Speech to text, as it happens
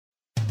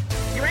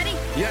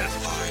Yes.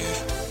 5,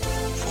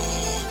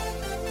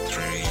 4,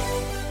 3,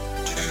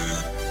 2,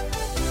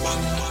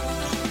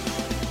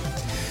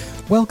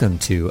 1. Welcome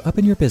to Up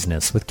in Your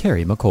Business with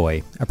Carrie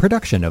McCoy, a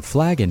production of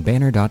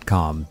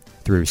flagandbanner.com.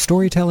 Through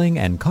storytelling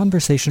and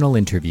conversational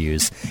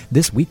interviews,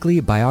 this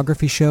weekly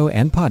biography show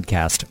and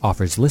podcast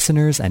offers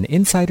listeners an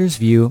insider's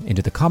view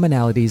into the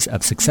commonalities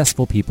of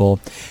successful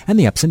people and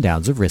the ups and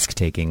downs of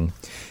risk-taking.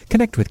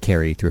 Connect with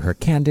Carrie through her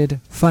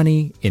candid,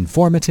 funny,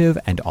 informative,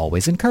 and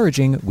always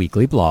encouraging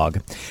weekly blog.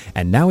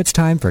 And now it's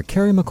time for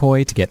Carrie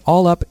McCoy to get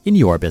all up in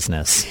your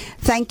business.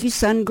 Thank you,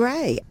 Son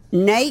Gray.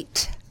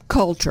 Nate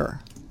Coulter.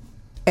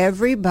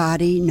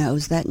 Everybody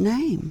knows that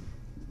name,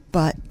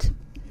 but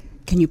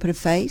can you put a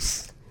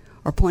face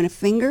or point a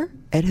finger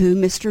at who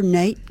Mr.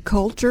 Nate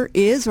Coulter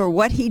is or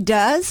what he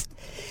does?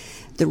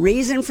 The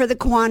reason for the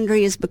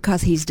quandary is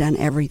because he's done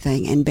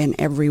everything and been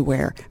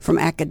everywhere, from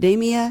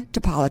academia to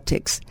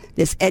politics.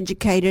 This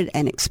educated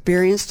and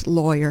experienced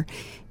lawyer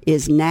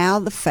is now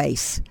the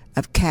face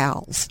of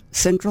CALS,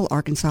 Central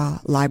Arkansas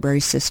Library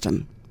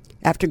System.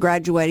 After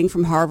graduating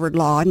from Harvard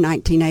Law in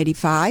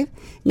 1985,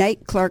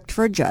 Nate clerked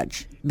for a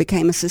judge,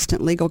 became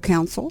assistant legal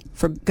counsel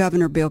for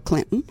Governor Bill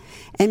Clinton,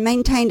 and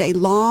maintained a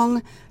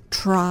long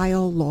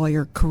trial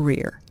lawyer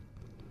career.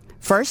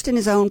 First in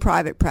his own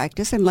private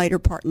practice and later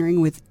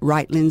partnering with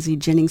Wright Lindsay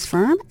Jennings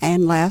firm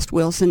and last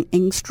Wilson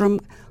Engstrom,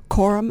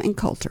 Coram and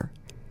Coulter.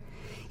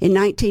 In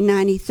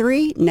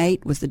 1993,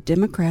 Nate was the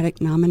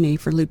Democratic nominee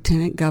for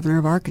Lieutenant Governor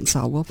of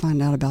Arkansas. We'll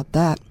find out about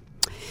that.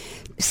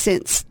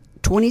 Since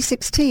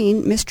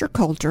 2016, Mr.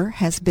 Coulter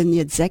has been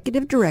the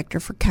executive director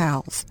for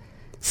CALS,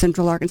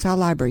 Central Arkansas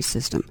Library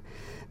System,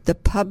 the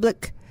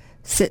public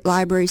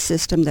library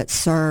system that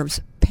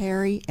serves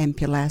Perry and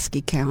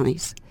Pulaski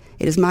counties.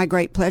 It is my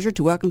great pleasure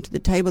to welcome to the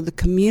table the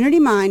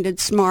community-minded,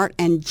 smart,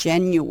 and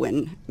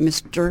genuine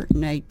Mr.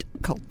 Nate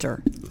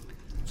Coulter.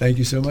 Thank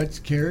you so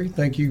much, Carrie.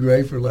 Thank you,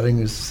 Gray, for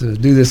letting us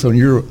do this on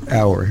your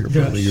hour here,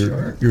 probably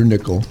your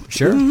nickel.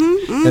 Sure.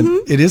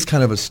 And it is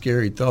kind of a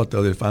scary thought,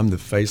 though, that if I'm the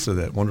face of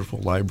that wonderful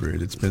library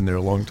that's been there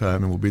a long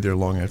time and will be there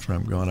long after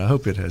I'm gone, I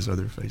hope it has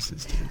other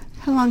faces, too.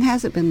 How long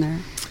has it been there?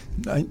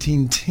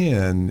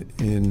 1910,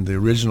 in the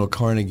original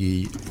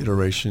Carnegie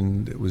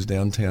iteration that was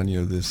downtown,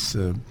 this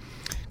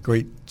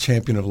great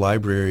champion of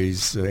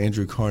libraries,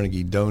 Andrew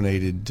Carnegie,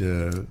 donated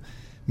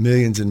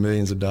millions and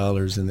millions of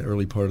dollars in the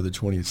early part of the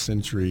 20th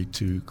century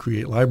to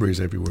create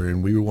libraries everywhere.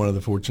 And we were one of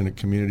the fortunate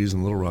communities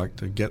in Little Rock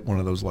to get one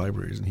of those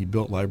libraries. And he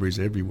built libraries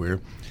everywhere.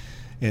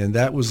 And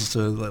that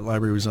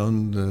library was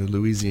on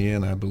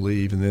Louisiana, I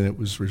believe, and then it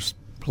was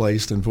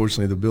replaced.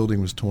 Unfortunately, the building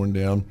was torn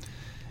down.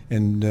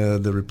 And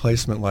the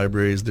replacement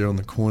library is there on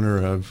the corner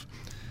of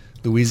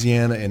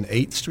Louisiana and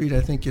 8th Street,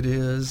 I think it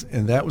is.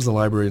 And that was the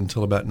library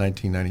until about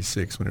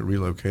 1996 when it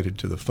relocated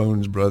to the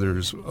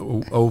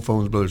old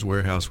Phones Brothers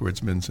warehouse where it's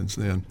been since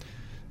then.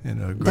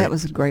 And that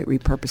was a great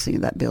repurposing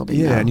of that building.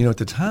 Yeah, though. and at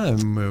the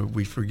time,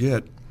 we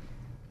forget,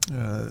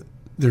 there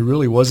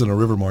really wasn't a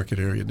River Market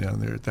area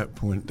down there at that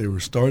point. They were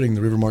starting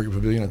the River Market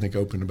Pavilion, I think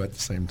opened about the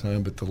same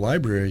time, but the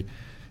library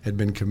had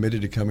been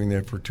committed to coming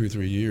there for 2 or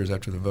 3 years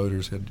after the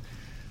voters had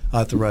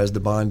authorized the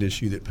bond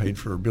issue that paid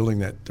for building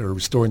that or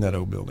restoring that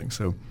old building.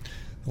 So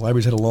the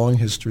library's had a long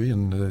history,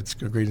 and it's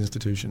a great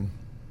institution.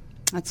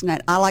 That's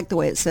net. I like the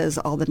way it says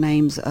all the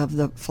names of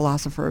the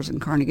philosophers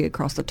and Carnegie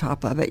across the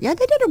top of it. Yeah,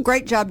 they did a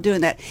great job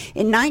doing that.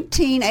 In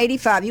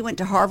 1985, he went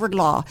to Harvard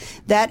Law.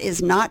 That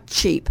is not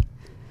cheap.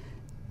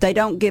 They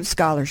don't give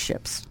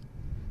scholarships.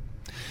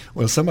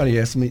 Well, somebody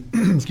asked me,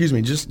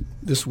 just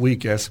this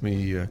week asked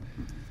me,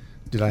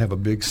 did I have a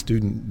big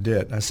student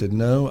debt? I said,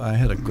 no, I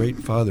had a great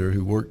father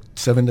who worked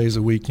 7 days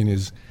a week in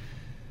his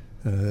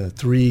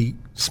 3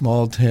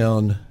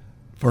 small-town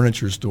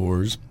furniture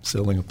stores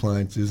selling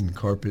appliances and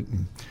carpet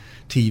and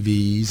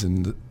TVs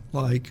and the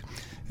like.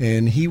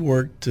 And he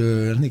worked,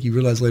 I think he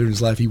realized later in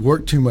his life, he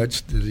worked too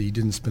much that he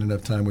didn't spend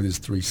enough time with his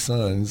 3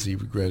 sons. He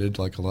regretted,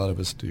 like a lot of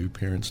us do,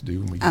 parents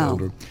do when we get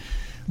older.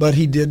 But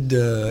he did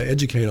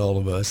educate all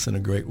of us in a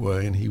great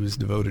way, and he was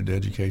devoted to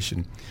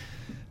education.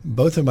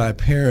 Both of my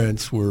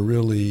parents were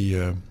really,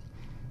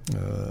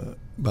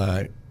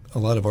 by a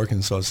lot of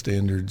Arkansas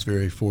standards,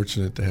 very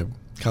fortunate to have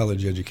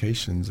college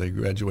educations. They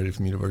graduated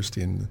from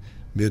university in the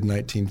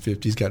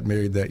mid-1950s, got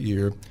married that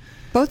year.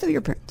 Both of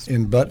your parents?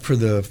 But for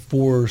the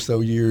 4 or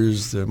so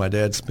years my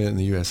dad spent in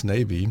the U.S.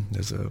 Navy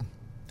as a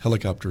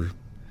helicopter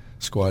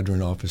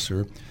squadron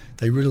officer,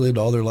 they really lived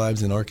all their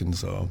lives in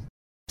Arkansas.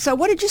 So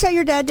what did you say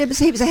your dad did?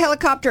 He was a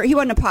helicopter. He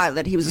wasn't a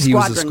pilot. He was a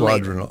squadron leader. He was a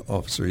squadron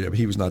officer, yeah, but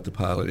he was not the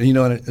pilot. And,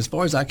 and as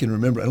far as I can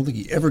remember, I don't think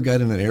he ever got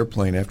in an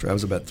airplane after I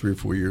was about 3 or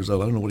 4 years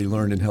old. I don't know what he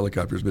learned in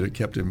helicopters, but it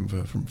kept him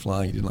from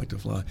flying. He didn't like to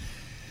fly.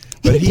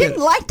 But he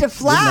didn't like to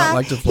fly. Did not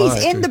like to fly.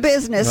 He's in the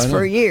business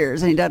for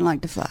years, and he doesn't like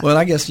to fly. Well,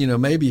 I guess,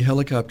 maybe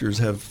helicopters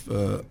have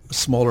a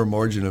smaller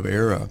margin of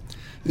error.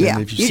 Yeah,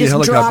 if you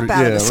just drop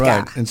out of the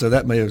sky. Right. And so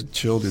that may have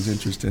chilled his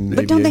interest in aviation.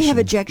 But don't they have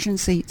ejection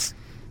seats?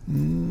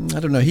 I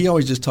don't know. He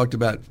always just talked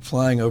about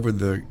flying over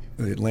the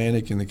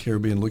Atlantic and the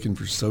Caribbean looking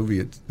for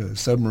Soviet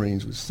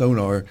submarines with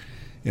sonar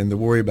and the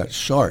worry about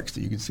sharks,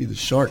 that you could see the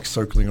sharks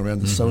circling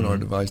around the sonar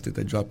device that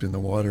they dropped in the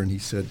water. And he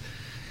said,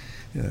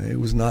 it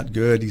was not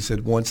good. He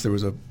said once there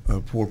was a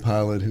poor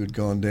pilot who had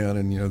gone down,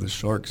 and the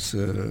sharks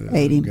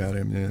ate him. Got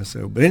him. Yeah.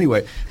 So, but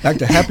anyway, back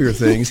to happier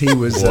things. He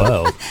was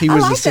he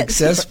was a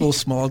successful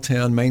small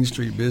town Main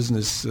Street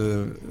business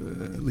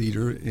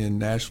leader in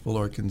Nashville,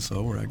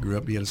 Arkansas, where I grew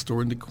up. He had a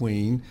store in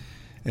DeQueen,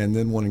 and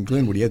then one in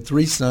Glenwood. He had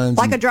 3 sons.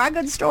 Like a dry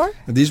goods store?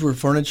 And these were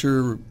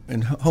furniture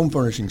and home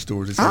furnishing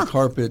stores. It's like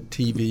carpet,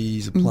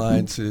 TVs,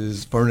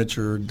 appliances,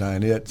 furniture,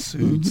 dinette,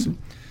 suits.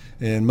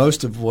 And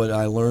most of what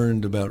I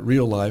learned about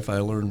real life, I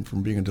learned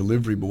from being a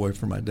delivery boy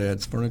for my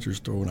dad's furniture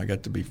store when I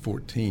got to be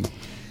 14.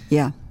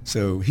 Yeah.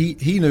 So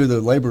he knew the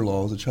labor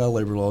laws, the child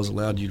labor laws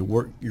allowed you to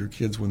work your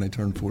kids when they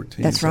turned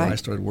 14. That's right. So I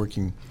started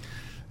working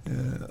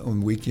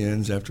on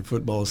weekends after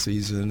football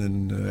season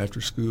and after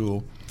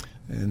school.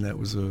 And that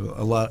was a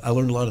lot. I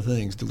learned a lot of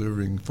things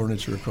delivering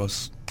furniture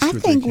across 2 or 3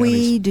 think counties.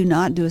 we do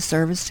not do a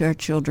service to our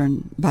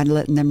children by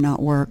letting them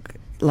not work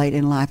late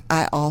in life.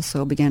 I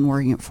also began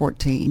working at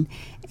 14,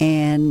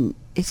 and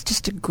it's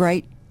just a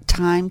great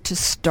time to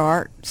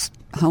start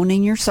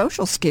honing your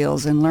social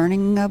skills and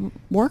learning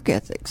work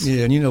ethics.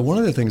 Yeah, and one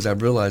of the things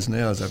I've realized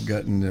now as I've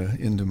gotten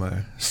into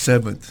my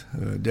 7th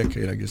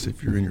decade, I guess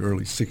if you're in your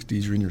early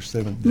 60s, you're in your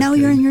 7th decade. No,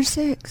 you're in your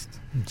 6th.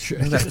 Sure.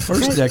 That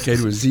first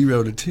decade was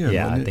 0 to 10.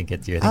 Yeah, wasn't I think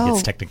it?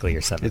 it's technically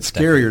your 7th. It's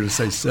scarier to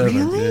say 7.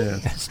 Really? Yeah,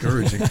 it's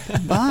discouraging.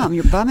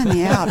 You're bumming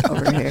me out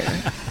over here.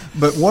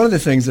 But one of the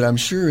things that I'm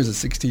sure as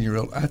a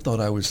 16-year-old, I thought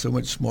I was so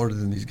much smarter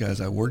than these guys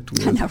I worked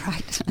with. I know,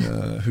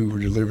 right? Who were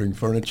delivering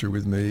furniture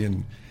with me,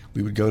 and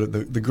we would go to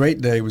the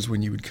great day was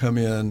when you would come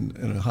in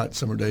a hot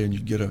summer day and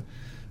you'd get a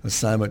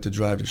assignment to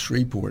drive to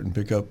Shreveport and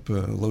pick up a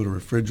load of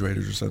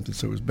refrigerators or something.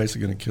 So it was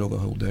basically going to kill the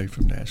whole day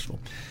from Nashville.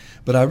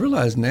 But I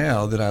realize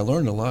now that I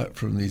learned a lot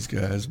from these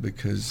guys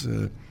because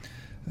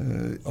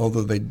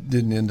although they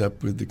didn't end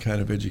up with the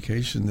kind of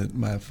education that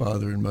my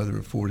father and mother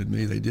afforded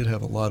me, they did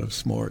have a lot of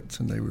smarts,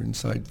 and they were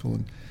insightful.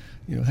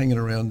 And hanging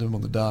around them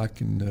on the dock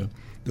and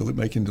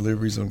making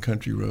deliveries on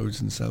country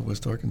roads in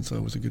southwest Arkansas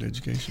was a good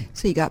education.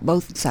 So you got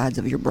both sides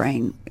of your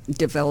brain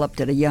developed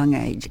at a young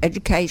age,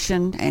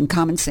 education and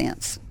common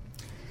sense.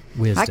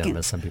 Wisdom,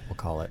 as some people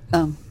call it.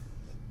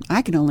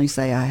 I can only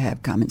say I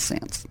have common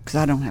sense because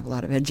I don't have a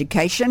lot of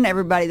education.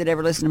 Everybody that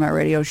ever listened to my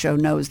radio show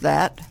knows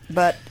that.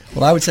 But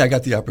well, I would say I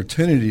got the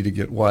opportunity to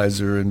get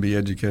wiser and be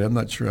educated. I'm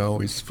not sure I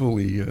always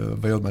fully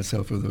availed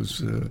myself of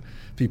those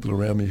people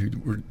around me who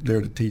were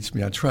there to teach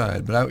me. I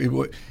tried, but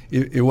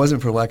it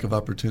wasn't for lack of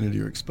opportunity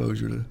or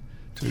exposure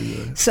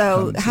to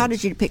So how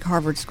did you pick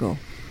Harvard School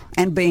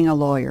and being a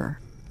lawyer?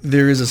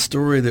 There is a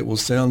story that will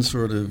sound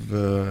sort of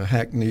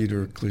hackneyed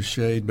or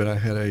cliched, but I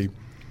had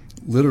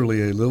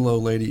literally a little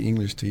old lady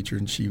English teacher,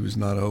 and she was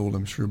not old,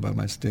 I'm sure, by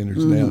my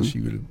standards now. She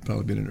would have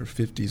probably been in her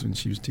 50s when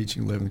she was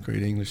teaching 11th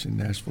grade English in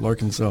Nashville,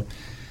 Arkansas.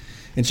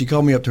 And she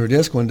called me up to her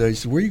desk one day. She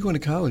said, "Where are you going to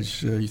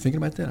college? Are you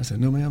thinking about that?" I said,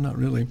 "No, ma'am, not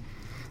really."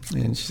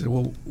 And she said,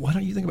 "Well, why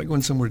don't you think about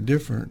going somewhere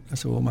different?" I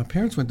said, "Well, my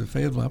parents went to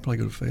Fayetteville. I'll probably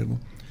go to Fayetteville."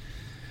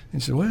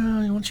 And she said, "Well,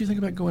 why don't you think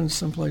about going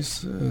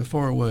someplace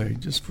far away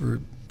just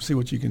see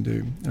what you can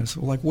do?" And I said,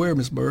 "Well, like where,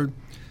 Miss Bird?"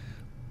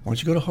 "Why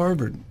don't you go to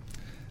Harvard?"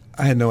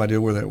 I had no idea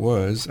where that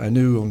was. I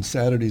knew on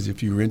Saturdays,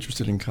 if you were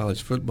interested in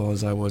college football,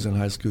 as I was in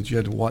high school, you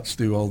had to watch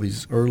through all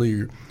these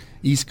earlier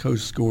East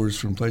Coast scores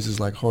from places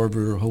like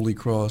Harvard or Holy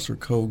Cross or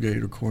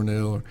Colgate or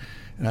Cornell,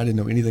 and I didn't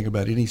know anything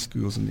about any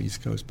schools on the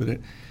East Coast. But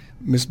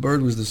Miss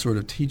Bird was the sort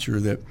of teacher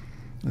that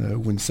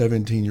when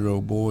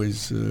 17-year-old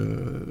boys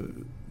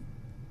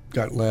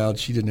got loud,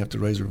 she didn't have to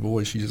raise her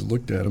voice. She just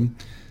looked at them,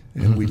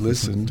 and we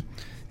listened.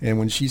 And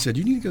when she said,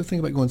 "You need to go think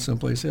about going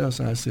someplace else,"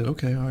 I said,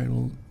 "Okay, all right,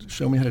 well,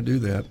 show me how to do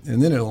that."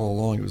 And then all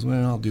along it was,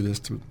 "Well, I'll do this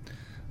to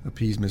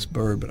appease Miss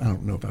Bird, but I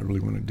don't know if I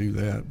really want to do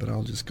that. But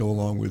I'll just go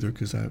along with her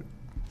because I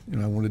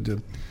wanted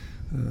to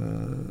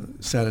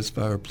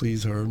satisfy or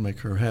please her and make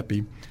her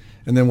happy."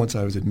 And then once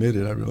I was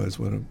admitted, I realized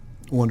what a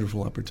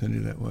wonderful opportunity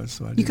that was.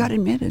 So you got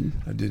admitted.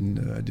 I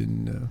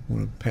didn't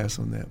want to pass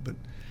on that. But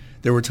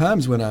there were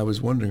times when I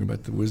was wondering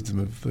about the wisdom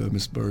of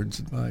Miss Bird's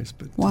advice.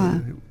 But why?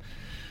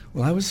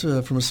 Well, I was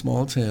from a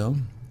small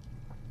town,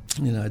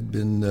 and I'd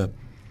been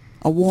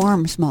a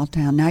warm small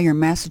town. Now you're in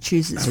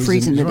Massachusetts,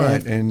 freezing to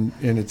death. And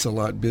it's a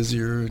lot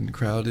busier and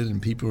crowded,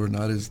 and people are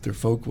not their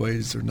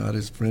folkways are not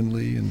as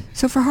friendly. And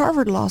so for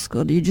Harvard Law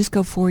School, do you just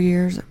go 4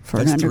 years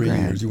for an undergrad? That's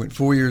 3 years. You went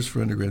 4 years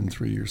for undergrad and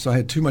 3 years. So I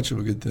had too much of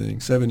a good thing.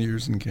 7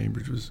 years in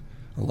Cambridge was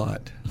a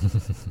lot.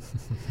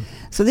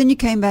 So then you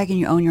came back and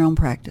you own your own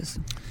practice.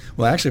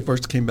 Well, I actually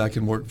first came back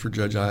and worked for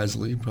Judge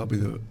Isley, probably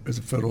as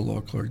a federal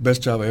law clerk.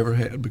 Best job I ever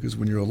had, because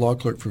when you're a law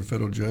clerk for a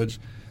federal judge,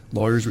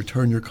 lawyers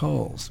return your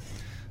calls.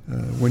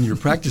 When you're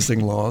practicing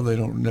law, they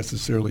don't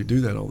necessarily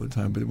do that all the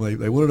time, but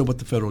they want to know what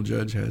the federal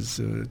judge has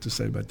to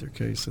say about their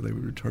case, so they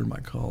would return my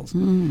calls.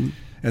 And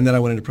then I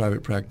went into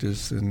private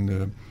practice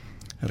and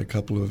had a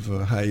couple of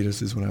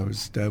hiatuses when I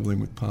was dabbling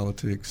with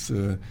politics.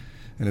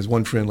 And as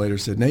one friend later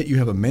said, Nate, you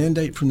have a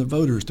mandate from the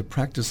voters to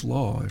practice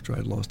law after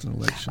I'd lost an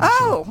election.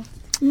 Oh,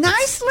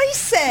 nicely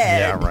said.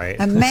 Yeah, right.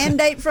 A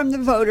mandate from the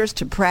voters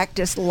to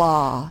practice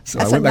law. So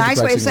That's I a went back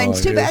to nice way of saying,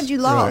 practicing it's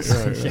too law, bad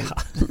yes. you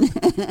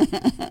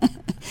lost. Right.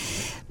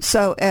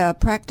 So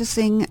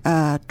practicing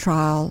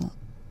trial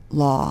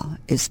law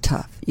is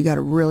tough. You got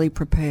to really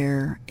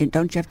prepare. And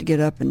don't you have to get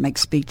up and make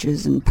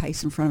speeches and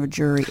pace in front of a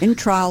jury? In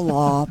trial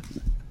law,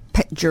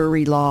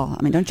 jury law,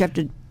 I mean, don't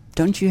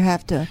you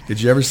have to?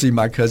 Did you ever see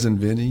My Cousin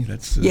Vinny?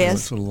 That's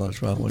Yes. what a lot of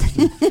trial lawyers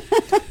do.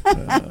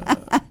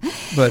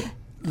 But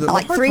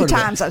Like hard 3 part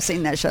about- times I've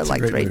seen that show, It's a like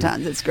great 3 movie.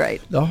 times. It's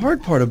great. The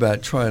hard part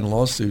about trying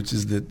lawsuits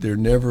is that they're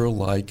never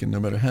alike, and no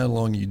matter how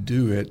long you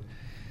do it,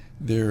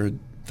 there are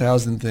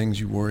 1,000 things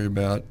you worry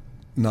about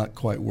not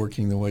quite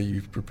working the way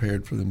you've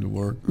prepared for them to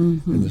work.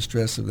 Mm-hmm. And the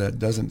stress of that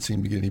doesn't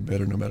seem to get any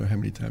better no matter how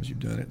many times you've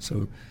done it.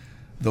 So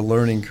the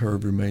learning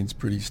curve remains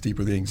pretty steep,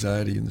 or the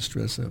anxiety and the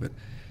stress of it.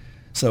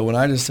 So when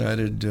I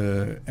decided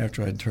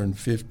after I'd turned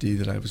 50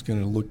 that I was going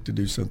to look to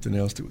do something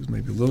else that was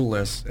maybe a little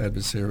less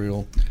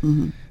adversarial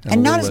And a not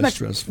little as less much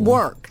stressful.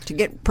 work to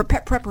get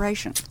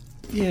preparation.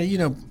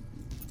 Yeah,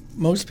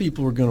 most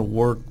people are going to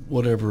work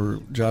whatever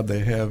job they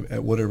have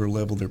at whatever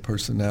level their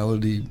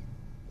personality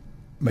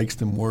makes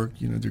them work.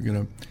 They're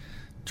going to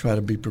try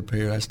to be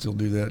prepared. I still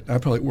do that. I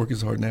probably work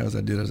as hard now as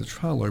I did as a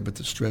trial lawyer, but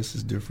the stress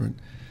is different.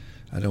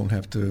 I don't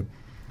have to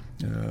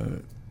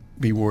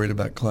be worried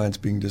about clients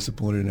being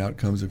disappointed in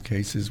outcomes of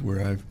cases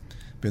where I've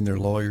been their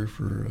lawyer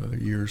for a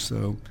year or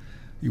so.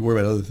 You worry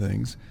about other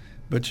things.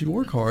 But you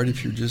work hard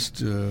if you're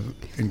just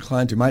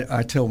inclined to.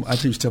 I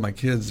used to tell my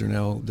kids, they're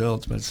now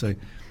adults, but I'd say,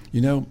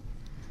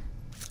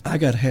 I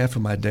got half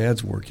of my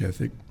dad's work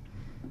ethic,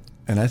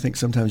 and I think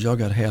sometimes y'all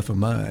got half of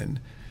mine.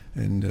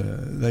 And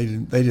they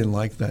didn't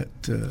like that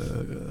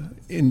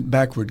in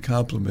backward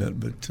compliment.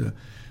 But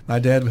my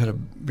dad had a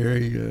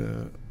very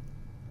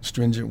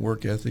stringent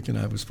work ethic, and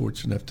I was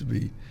fortunate enough to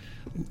be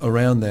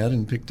around that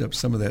and picked up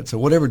some of that. So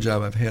whatever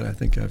job I've had, I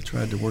think I've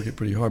tried to work it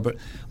pretty hard. But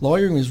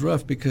lawyering is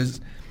rough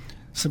because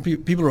some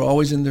people are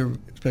always in their,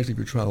 especially if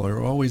you're a trial lawyer,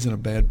 are always in a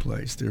bad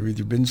place. They've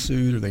either been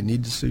sued or they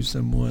need to sue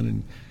someone.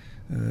 And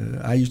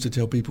I used to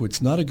tell people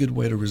it's not a good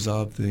way to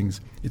resolve things.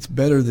 It's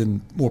better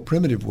than more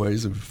primitive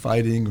ways of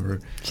fighting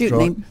or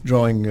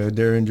drawing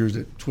derringers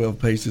at 12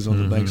 paces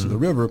on the banks of the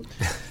river.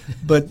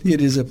 But it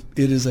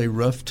is a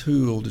rough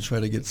tool to try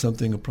to get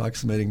something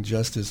approximating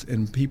justice.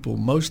 And people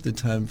most of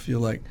the time feel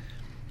like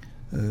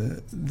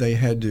they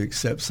had to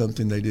accept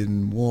something they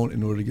didn't want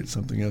in order to get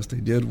something else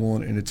they did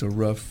want. And it's a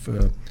rough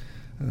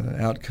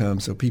outcome.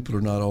 So people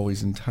are not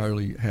always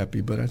entirely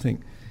happy. But I think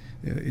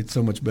it's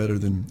so much better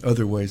than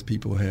other ways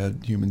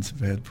humans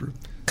have had for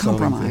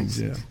solving things.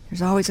 Yeah.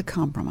 There's always a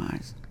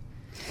compromise.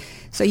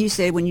 So you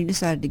said when you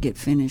decided to get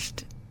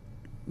finished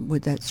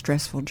with that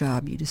stressful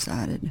job, you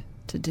decided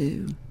to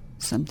do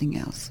something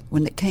else.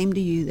 When it came to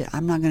you that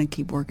I'm not going to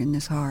keep working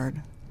this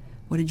hard,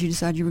 what did you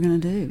decide you were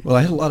going to do? Well,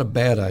 I had a lot of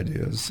bad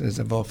ideas, as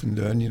I've often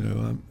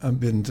done. I've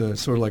been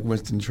sort of like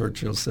Winston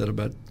Churchill said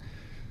about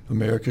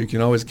America. You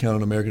can always count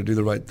on America to do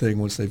the right thing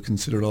once they've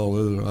considered all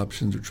other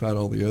options or tried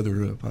all the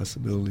other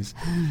possibilities.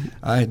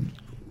 I had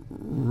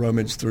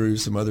rummaged through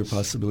some other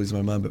possibilities in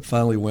my mind, but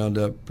finally wound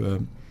up,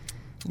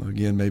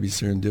 again, maybe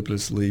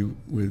serendipitously,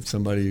 with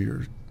somebody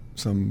or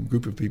some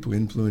group of people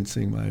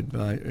influencing my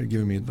advice,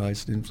 giving me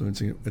advice and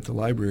influencing it at the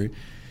library.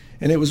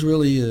 And it was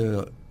really,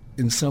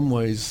 in some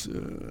ways,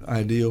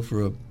 ideal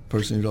for a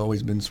person who'd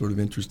always been sort of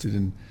interested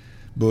in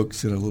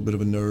books and a little bit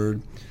of a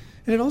nerd.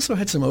 And it also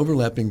had some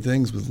overlapping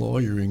things with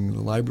lawyering. The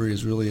library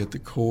is really at the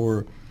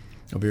core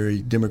a very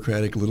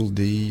democratic little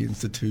d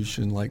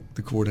institution like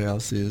the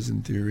courthouse is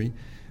in theory.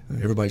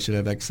 Everybody should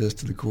have access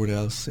to the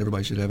courthouse.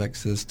 Everybody should have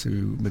access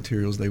to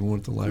materials they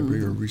want at the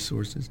library or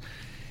resources.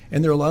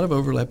 And there are a lot of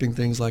overlapping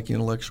things like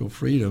intellectual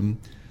freedom.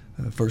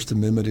 First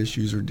Amendment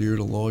issues are dear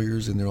to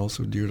lawyers, and they're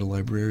also dear to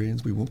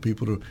librarians. We want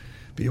people to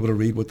be able to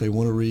read what they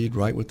want to read,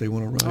 write what they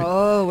want to write.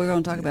 Oh, we're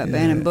going to talk about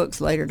banning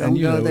books later. Don't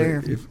go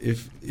there.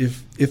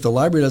 If the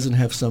library doesn't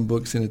have some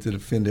books in it that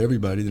offend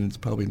everybody, then it's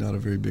probably not a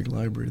very big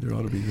library. There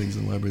ought to be things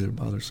in the library that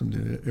are bothersome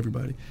to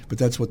everybody. But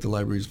that's what the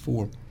library is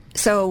for.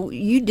 So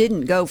you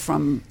didn't go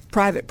from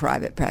private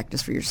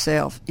practice for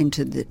yourself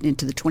into the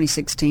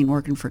 2016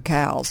 working for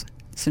CALS,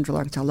 Central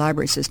Arkansas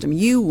Library System.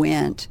 You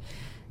went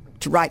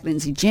to Wright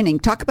Lindsay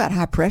Jennings. Talk about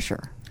high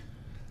pressure.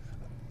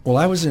 Well,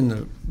 I was in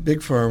a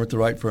big firm at the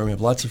Wright firm. I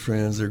have lots of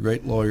friends. They're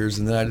great lawyers.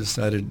 And then I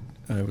decided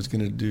I was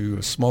going to do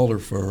a smaller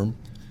firm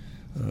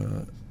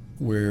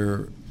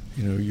where,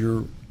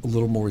 you're a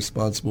little more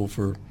responsible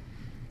for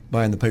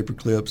buying the paper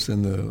clips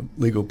and the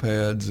legal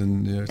pads.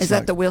 And is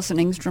that the Wilson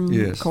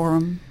Engstrom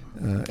Quorum?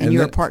 And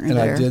you're a partner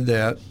there? And I did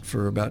that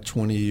for about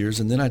 20 years.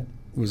 And then I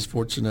was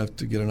fortunate enough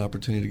to get an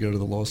opportunity to go to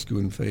the law school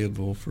in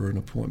Fayetteville for an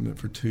appointment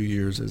for 2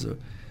 years as a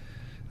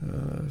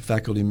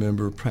faculty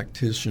member,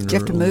 practitioner. Did you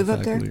have to move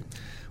up there?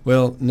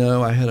 Well,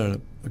 no. I had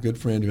a good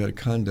friend who had a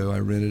condo I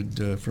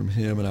rented from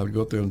him, and I would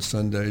go up there on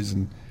Sundays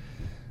and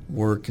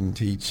work and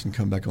teach and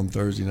come back on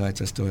Thursday nights.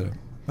 I still had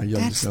my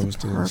youngest son was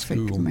still in school. That's the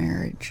perfect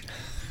marriage.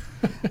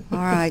 All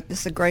right,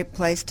 this is a great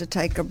place to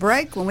take a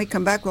break. When we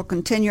come back, we'll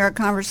continue our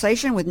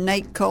conversation with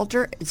Nate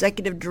Coulter,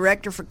 Executive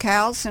Director for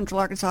CALS, Central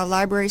Arkansas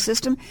Library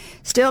System.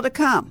 Still to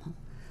come,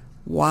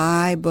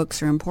 why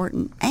books are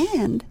important,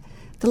 and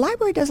the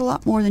library does a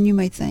lot more than you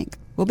may think.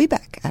 We'll be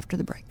back after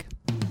the break.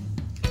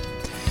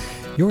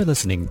 You're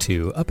listening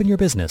to Up in Your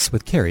Business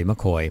with Carrie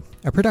McCoy,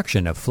 a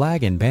production of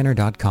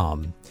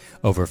flagandbanner.com.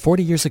 Over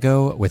 40 years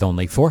ago, with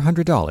only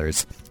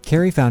 $400,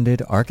 Carrie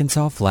founded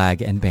Arkansas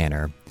Flag and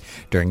Banner.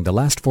 During the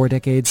last 4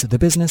 decades, the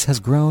business has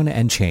grown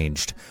and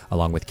changed,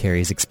 along with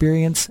Carrie's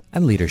experience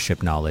and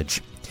leadership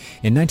knowledge.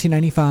 In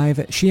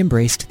 1995, she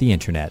embraced the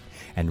internet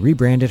and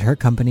rebranded her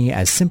company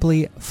as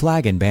simply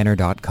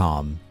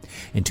flagandbanner.com.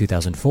 In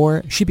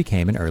 2004, she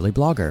became an early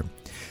blogger.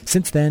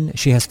 Since then,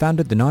 she has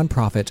founded the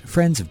nonprofit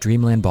Friends of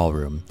Dreamland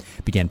Ballroom,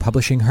 began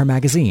publishing her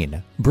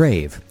magazine,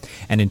 Brave,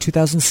 and in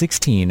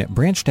 2016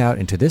 branched out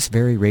into this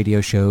very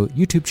radio show,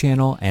 YouTube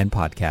channel, and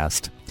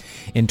podcast.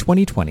 In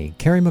 2020,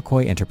 Carrie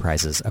McCoy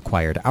Enterprises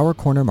acquired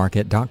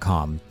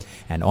OurCornerMarket.com,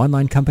 an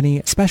online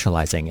company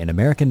specializing in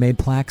American-made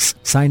plaques,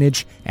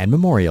 signage, and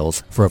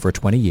memorials for over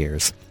 20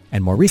 years,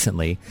 and more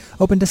recently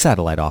opened a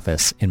satellite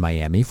office in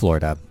Miami,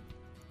 Florida.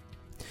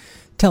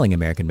 Telling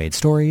American-made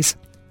stories,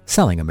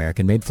 selling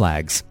American-made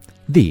flags.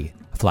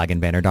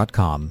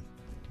 TheFlagandBanner.com.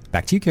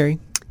 Back to you, Carrie.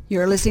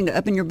 You're listening to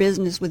Up in Your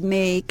Business with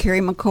me,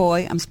 Carrie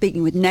McCoy. I'm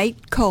speaking with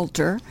Nate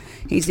Coulter.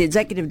 He's the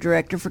Executive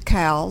Director for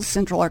CALS,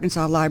 Central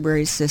Arkansas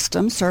Library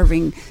System,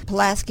 serving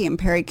Pulaski and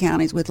Perry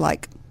counties with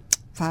like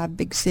 5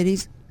 big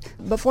cities.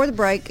 Before the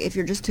break, if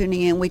you're just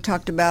tuning in, we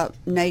talked about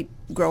Nate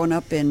growing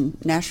up in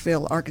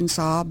Nashville,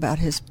 Arkansas, about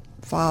his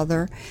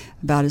father,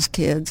 about his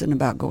kids, and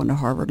about going to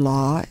Harvard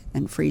Law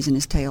and freezing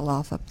his tail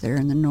off up there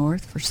in the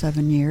north for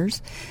 7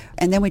 years.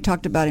 And then we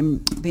talked about him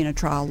being a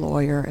trial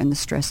lawyer and the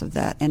stress of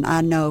that. And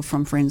I know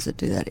from friends that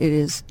do that,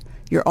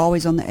 you're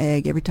always on the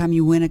egg. Every time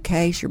you win a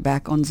case, you're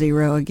back on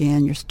zero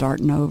again. You're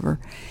starting over.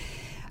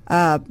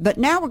 But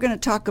now we're going to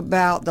talk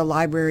about the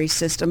library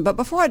system. But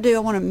before I do, I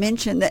want to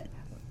mention that,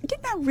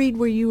 didn't I read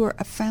where you were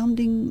a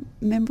founding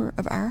member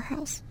of Our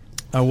House?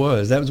 I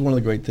was. That was one of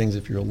the great things.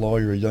 If you're a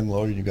lawyer, a young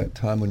lawyer, you've got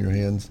time on your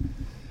hands.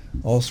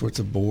 All sorts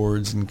of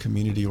boards and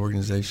community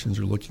organizations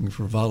are looking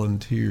for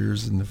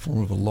volunteers in the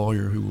form of a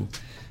lawyer who will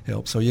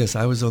help. So yes,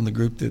 I was on the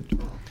group that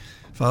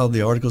filed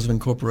the Articles of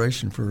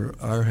Incorporation for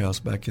Our House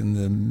back in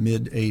the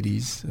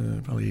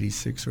mid-'80s, probably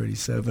 86 or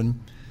 87.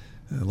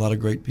 A lot of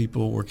great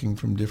people working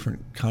from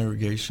different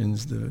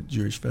congregations. The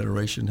Jewish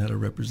Federation had a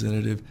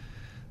representative.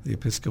 The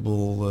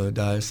Episcopal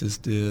diocese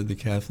did, the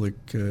Catholic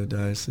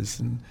diocese,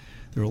 and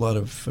there were a lot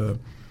of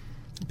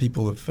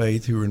people of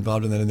faith who were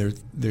involved in that, and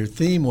their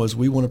theme was,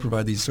 we want to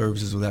provide these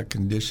services without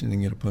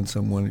conditioning it upon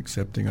someone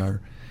accepting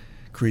our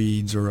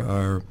creeds or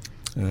our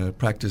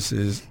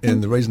practices.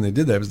 And the reason they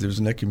did that was there was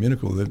an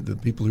ecumenical. The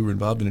people who were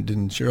involved in it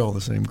didn't share all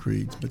the same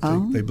creeds, but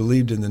they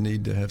believed in the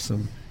need to have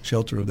some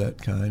shelter of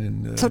that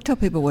kind. And so tell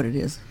people what it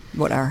is,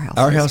 what Our House is.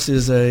 Our House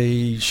is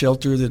a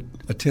shelter that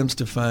attempts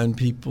to find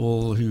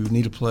people who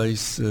need a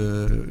place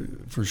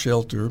for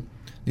shelter,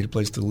 need a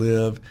place to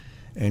live,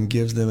 and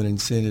gives them an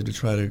incentive to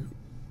try to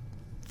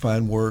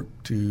find work,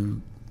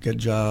 to get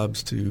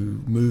jobs, to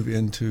move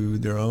into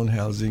their own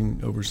housing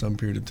over some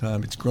period of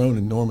time. It's grown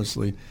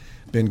enormously.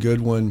 Ben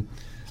Goodwin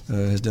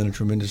has done a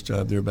tremendous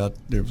job.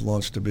 They've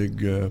launched a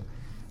big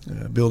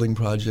building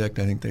project.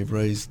 I think they've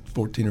raised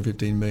 $14 or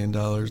 $15 million.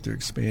 They're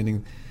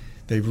expanding.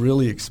 They've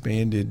really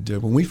expanded.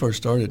 When we first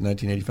started in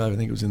 1985, I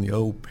think it was in the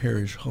old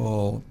parish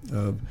hall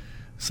of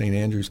St.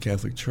 Andrew's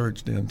Catholic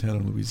Church downtown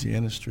on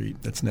Louisiana Street.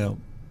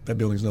 That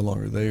building's no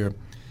longer there.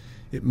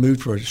 It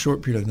moved for a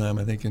short period of time,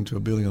 I think, into a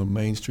building on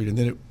Main Street, and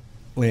then it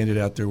landed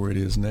out there where it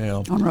is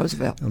now. On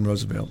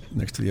Roosevelt,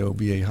 next to the old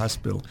VA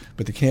hospital.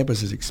 But the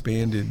campus has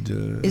expanded.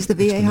 Is the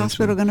VA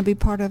hospital going to be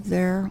part of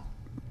their...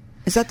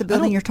 Is that the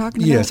building you're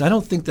talking about? Yes, I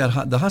don't think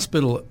that... the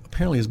hospital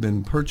apparently has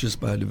been purchased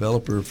by a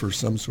developer for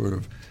some sort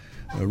of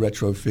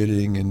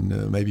retrofitting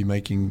and maybe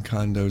making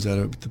condos out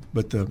of it.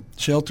 But the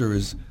shelter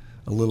is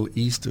a little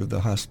east of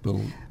the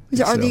hospital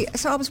itself.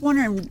 So I was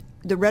wondering,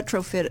 the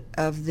retrofit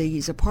of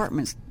these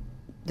apartments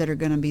that are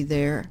going to be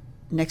there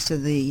next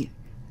to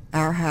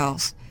Our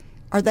House,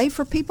 are they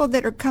for people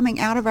that are coming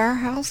out of Our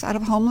House, out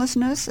of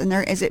homelessness? And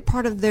is it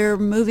part of their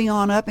moving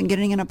on up and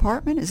getting an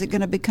apartment? Is it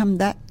going to become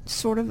that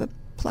sort of a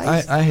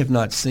place? I have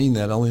not seen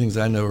that. The only things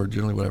I know are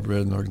generally what I've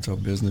read in the Arkansas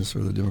Business or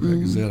the Democrat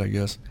Gazette, I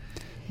guess.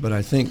 But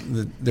I think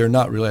that they're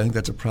not really. I think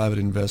that's a private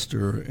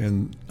investor,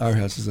 and Our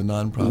House is a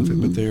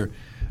nonprofit. But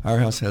Our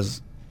House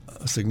has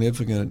a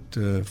significant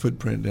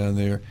footprint down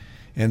there,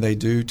 and they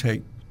do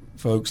take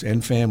folks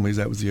and families.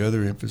 That was the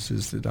other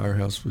emphasis that Our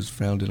House was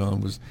founded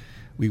on, was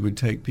we would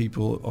take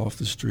people off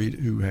the street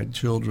who had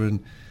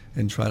children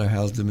and try to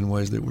house them in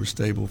ways that were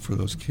stable for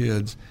those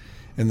kids.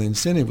 And the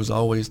incentive was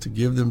always to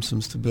give them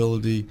some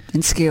stability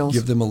and skills,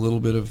 give them a little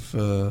bit of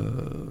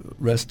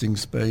resting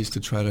space to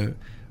try to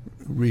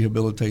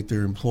rehabilitate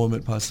their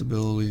employment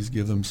possibilities,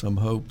 give them some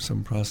hope,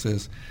 some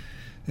process.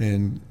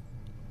 And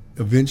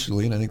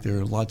eventually, and I think there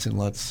are lots and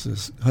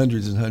lots,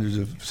 hundreds and hundreds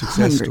of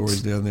success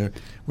stories down there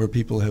where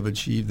people have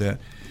achieved that.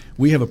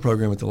 We have a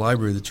program at the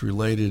library that's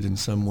related in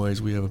some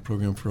ways. We have a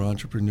program for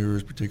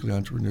entrepreneurs, particularly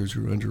entrepreneurs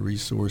who are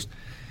under-resourced.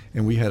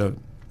 And we had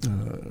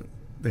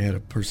they had a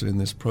person in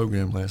this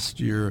program last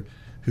year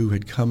who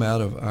had come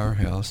out of our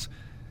house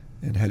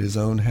and had his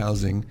own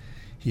housing.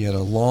 He had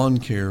a lawn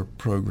care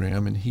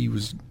program, and he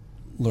was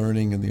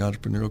learning in the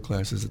entrepreneurial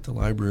classes at the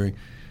library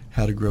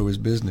how to grow his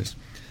business.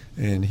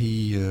 And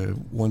he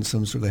won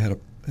some sort of,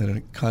 they had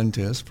a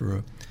contest for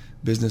a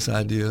business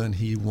idea, and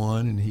he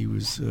won, and he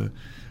was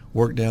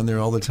worked down there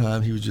all the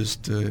time. He was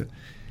just,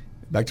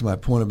 back to my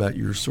point about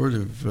you're sort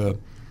of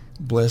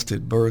blessed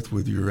at birth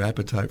with your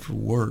appetite for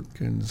work,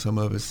 and some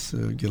of us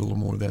get a little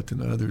more of that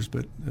than others,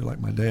 but like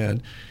my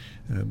dad.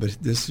 But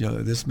this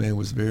man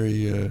was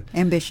very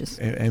ambitious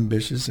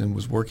and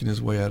was working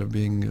his way out of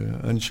being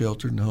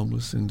unsheltered and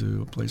homeless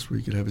into a place where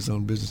he could have his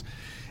own business.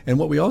 And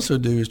what we also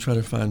do is try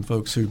to find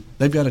folks who,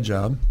 they've got a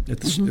job.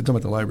 It's talking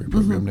about the library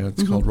program now.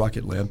 It's called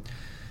Rocket Lab.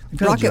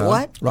 Rocket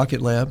what?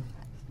 Rocket Lab.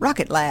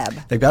 Rocket Lab.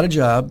 They've got a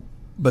job,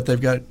 but they've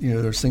got,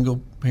 they're a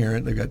single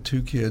parent. They've got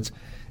 2 kids.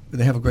 But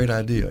they have a great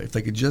idea. If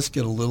they could just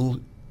get a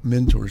little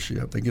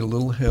mentorship, they get a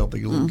little help, they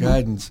get a little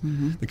guidance,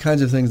 the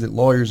kinds of things that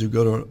lawyers who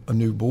go to a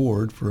new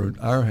board for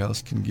our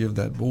house can give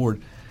that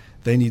board,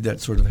 they need that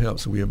sort of help.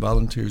 So we have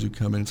volunteers who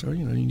come in and say,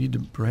 you need to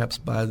perhaps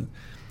buy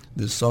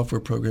this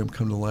software program,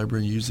 come to the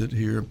library and use it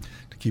here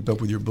to keep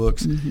up with your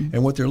books.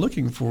 And what they're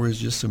looking for is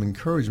just some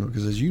encouragement,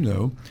 because as you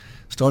know,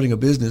 starting a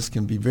business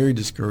can be very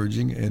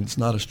discouraging, and it's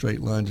not a straight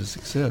line to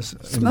success.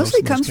 It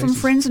mostly comes from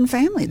friends and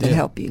family that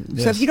help you.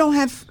 Yes. So if you don't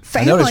have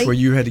family, I noticed where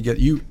you had to get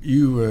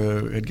you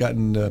had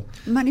gotten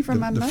money from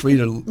my mother. Free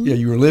to,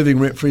 you were living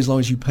rent free as long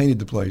as you painted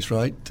the place,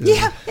 right?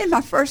 Yeah, in my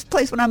first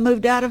place when I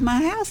moved out of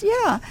my house.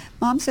 Yeah,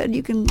 Mom said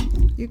you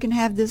can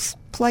have this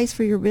place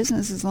for your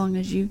business as long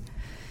as you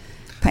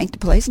paint the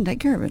place and take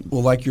care of it.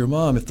 Well, like your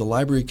mom, if the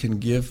library can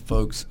give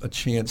folks a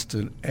chance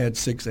to add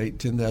 $6,000,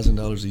 $8,000,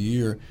 $10,000 a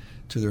year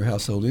to their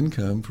household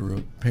income for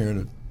a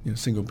parent,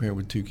 single parent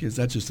with 2 kids,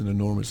 that's just an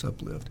enormous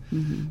uplift.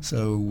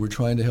 So we're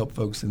trying to help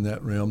folks in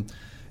that realm.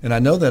 And I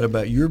know that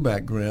about your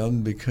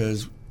background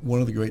because one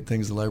of the great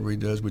things the library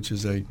does, which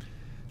is a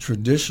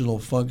traditional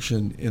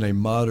function in a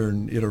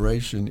modern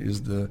iteration,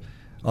 is the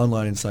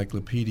online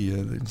encyclopedia,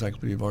 the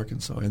Encyclopedia of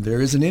Arkansas. And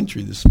there is an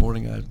entry this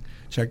morning. I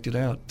checked it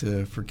out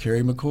for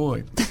Carrie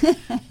McCoy.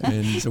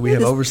 And so we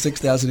have over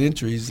 6,000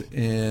 entries,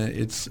 and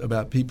it's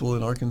about people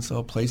in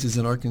Arkansas, places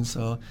in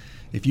Arkansas.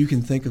 If you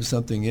can think of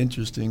something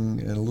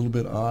interesting and a little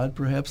bit odd,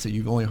 perhaps, that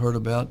you've only heard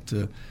about,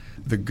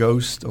 the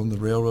ghost on the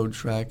railroad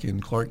track in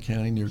Clark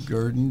County near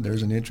Gurdon,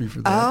 there's an entry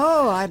for that.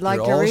 Oh, I'd like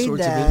to read that. There are all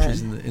sorts of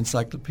entries in the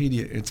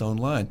encyclopedia. It's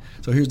online.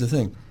 So here's the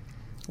thing.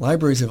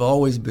 Libraries have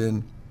always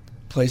been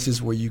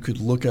places where you could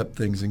look up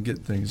things and get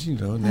things,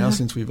 Now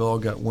since we've all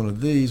got one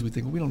of these, we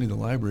think, well, we don't need a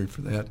library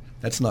for that.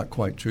 That's not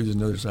quite true. There's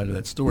another side of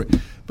that story.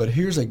 But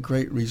here's a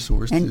great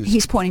resource. And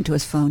he's pointing to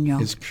his phone,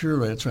 y'all. It's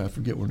Curate. That's right. I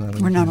forget we're not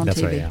on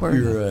TV. Right, yeah.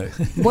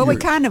 You're, well, we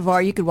kind of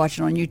are. You could watch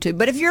it on YouTube.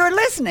 But if you're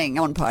listening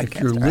on podcast.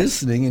 If you're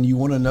listening and you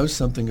want to know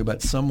something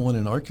about someone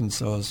in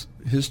Arkansas's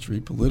history,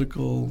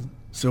 political,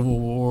 Civil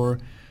War,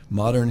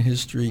 modern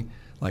history,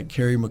 like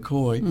Carrie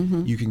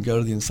McCoy, you can go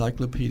to the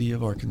Encyclopedia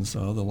of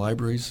Arkansas, the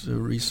library's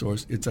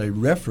resource. It's a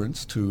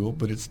reference tool,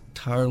 but it's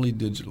entirely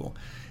digital.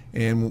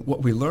 And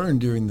what we learned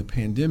during the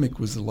pandemic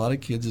was a lot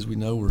of kids, as we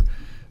know, were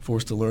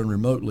forced to learn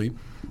remotely.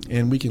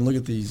 And we can look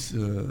at these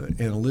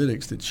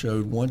analytics that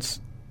showed once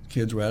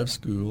kids were out of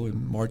school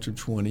in March of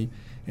 20,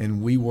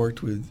 and we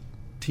worked with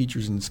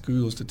teachers in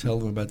schools to tell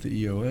them about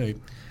the EOA,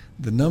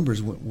 the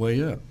numbers went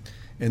way up.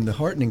 And the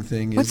heartening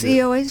thing What's is... What's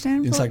EOA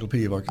stand for?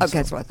 Encyclopedia of Arkansas. Okay,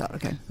 that's what I thought.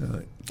 Okay.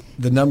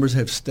 The numbers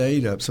have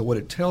stayed up. So what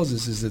it tells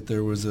us is that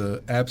there was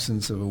an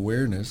absence of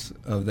awareness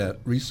of that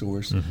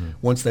resource.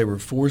 Once they were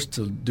forced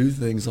to do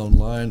things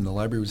online and the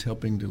library was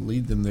helping to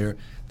lead them there,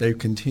 they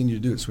continue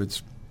to do it. So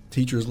it's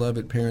teachers love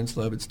it, parents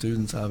love it,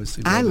 students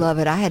obviously love it. I love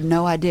it. I had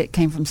no idea it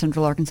came from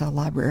Central Arkansas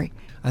Library.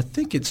 I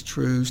think it's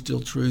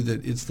still true,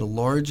 that it's the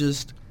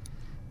largest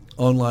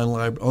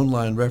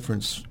online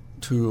reference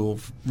tool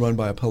run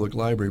by a public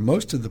library.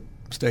 Most of the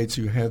states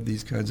who have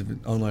these kinds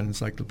of online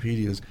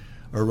encyclopedias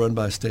are run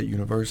by state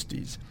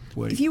universities.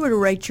 If you were to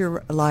rate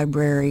your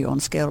library on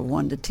a scale of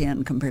 1 to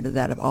 10 compared to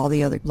that of all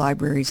the other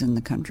libraries in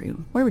the country,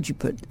 where would you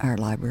put our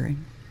library?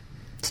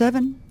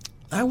 7?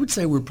 I would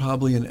say we're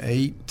probably an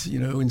 8.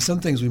 In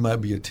some things we might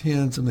be a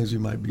 10, some things we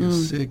might be a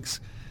 6.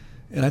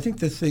 And I think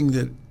the thing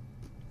that,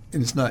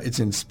 and it's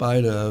in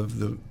spite of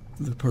the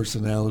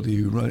personality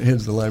who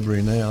heads the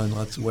library now in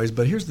lots of ways,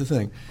 but here's the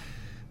thing.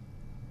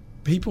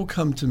 People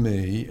come to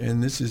me,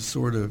 and this is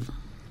sort of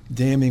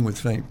damning with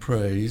faint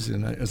praise,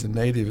 and as a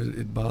native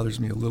it bothers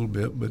me a little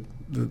bit, but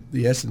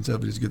the essence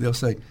of it is good. They'll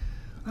say,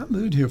 I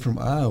moved here from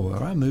Iowa,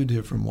 or I moved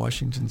here from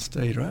Washington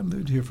State, or I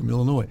moved here from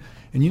Illinois.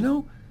 And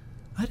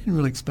I didn't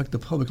really expect the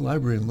public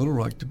library in Little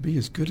Rock to be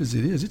as good as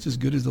it is. It's as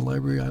good as the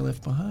library I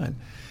left behind.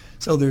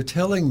 So they're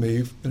telling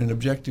me in an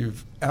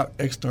objective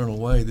external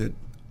way that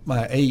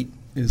my 8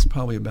 is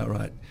probably about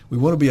right. we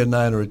want to be a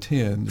 9 or a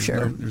 10.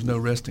 There's no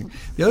resting.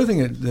 The other thing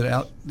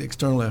the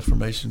external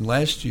affirmation,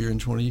 last year in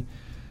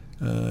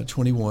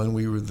 2021,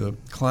 we were the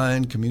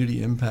Klein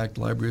Community Impact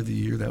Library of the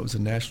Year. That was a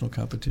national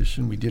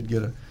competition. We did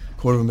get a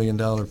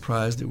 $250,000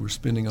 prize that we're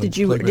spending on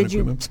playground equipment. Did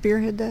you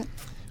spearhead that?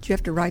 Did you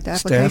have to write the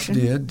application?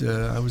 Staff did.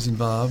 I was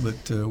involved,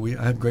 but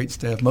I have great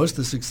staff. Most of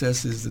the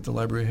successes that the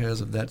library has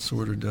of that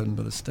sort are done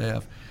by the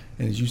staff.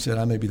 And as you said,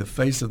 I may be the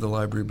face of the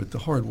library, but the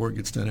hard work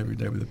gets done every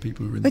day with the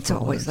people who are in the It's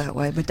always that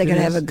way, but they got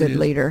to have a good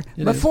leader.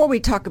 It Before we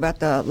talk about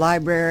the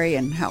library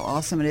and how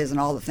awesome it is and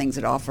all the things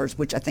it offers,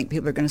 which I think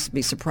people are going to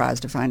be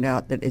surprised to find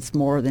out that it's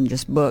more than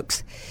just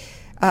books.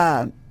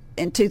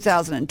 In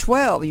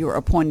 2012, you were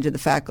appointed to the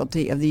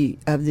faculty of the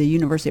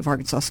University of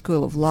Arkansas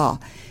School of Law.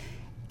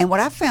 And what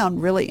I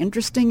found really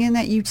interesting in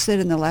that, you said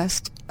in the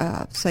last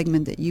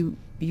segment that you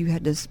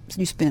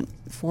spent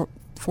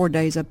four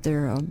days up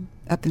there,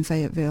 up in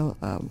Fayetteville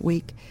a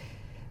week,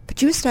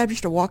 but you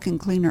established a walk-in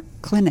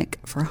clinic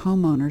for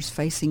homeowners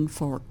facing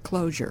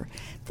foreclosure.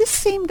 This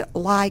seemed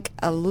like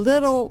a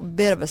little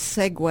bit of a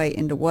segue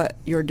into what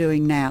you're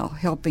doing now,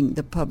 helping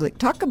the public.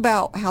 Talk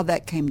about how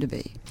that came to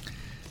be.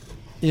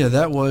 Yeah,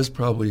 that was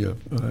probably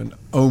an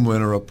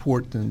omen or a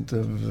portent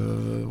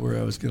of where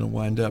I was going to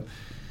wind up.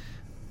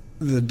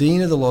 The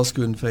dean of the law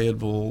school in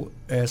Fayetteville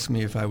asked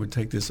me if I would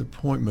take this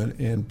appointment,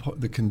 and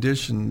the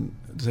condition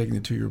taking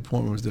the 2-year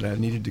appointment was that I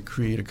needed to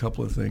create a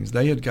couple of things.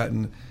 They had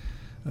gotten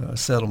a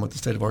settlement. The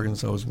state of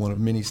Arkansas was one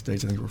of many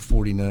states, I think there were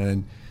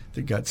 49,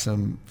 that got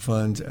some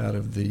funds out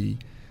of the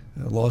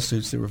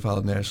lawsuits that were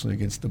filed nationally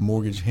against the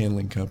mortgage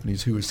handling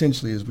companies, who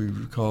essentially, as we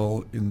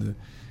recall in the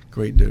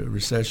Great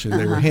Recession,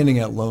 they were handing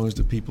out loans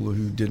to people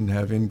who didn't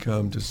have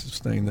income to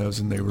sustain those,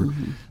 and they were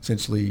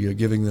essentially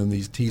giving them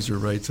these teaser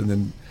rates and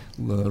then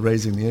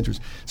raising the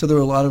interest. So there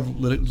were a lot of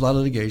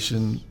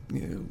litigation.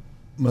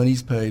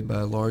 Money's paid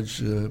by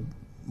large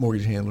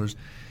mortgage handlers,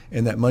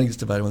 and that money gets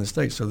divided among the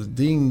states. So the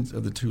deans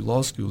of the 2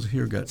 law schools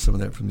here got some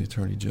of that from the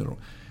Attorney General.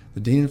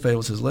 The dean in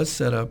Fayetteville says, let's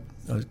set up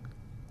a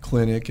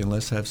clinic and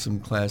let's have some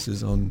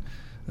classes on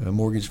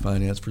mortgage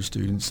finance for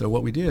students. So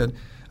what we did,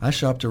 I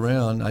shopped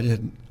around.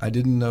 I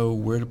didn't know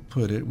where to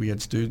put it. We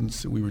had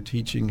students that we were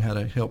teaching how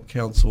to help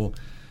counsel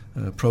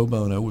pro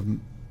bono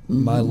with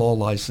my law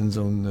license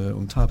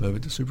on top of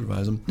it to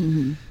supervise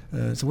them.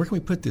 So where can we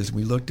put this? And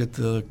we looked at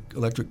the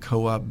electric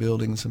co-op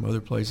building, some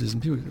other places,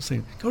 and people were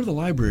saying, go to the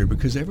library,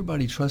 because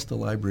everybody trusts the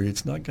library.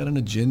 It's not got an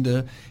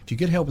agenda. If you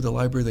get help with the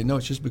library, they know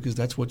it's just because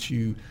that's what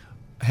you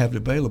have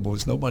available.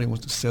 It's nobody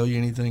wants to sell you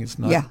anything. It's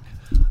not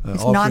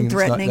it's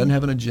non-threatening. It doesn't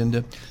have an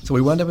agenda. So we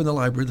wound up in the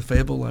library, the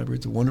Fayetteville Library.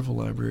 It's a wonderful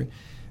library.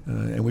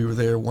 And we were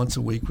there once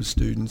a week with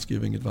students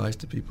giving advice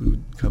to people who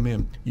would come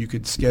in. You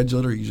could schedule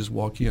it or you just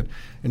walk in.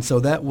 And so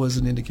that was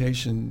an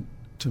indication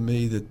to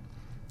me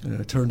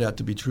that turned out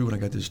to be true when I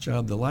got this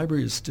job. The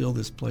library is still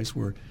this place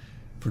where,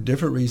 for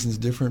different reasons,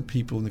 different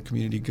people in the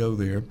community go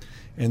there,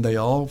 and they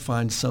all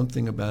find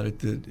something about it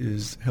that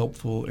is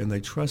helpful and they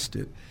trust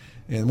it.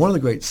 And one of the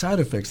great side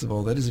effects of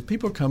all that is if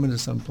people are coming to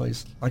some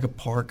place like a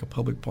park, a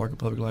public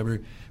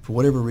library, for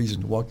whatever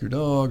reason, to walk your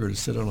dog or to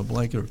sit on a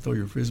blanket or throw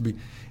your Frisbee,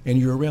 and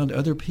you're around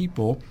other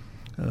people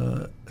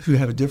who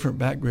have a different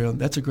background,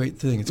 that's a great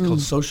thing. It's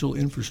called social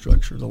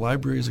infrastructure. The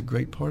library is a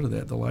great part of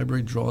that. The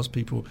library draws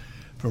people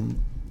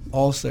from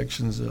all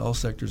sections, all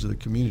sectors of the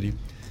community,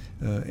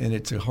 and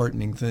it's a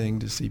heartening thing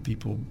to see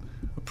people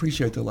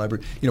appreciate the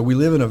library. You know, we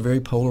live in a very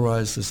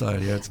polarized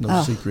society. That's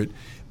no secret.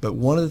 But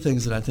one of the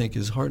things that I think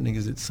is heartening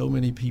is that so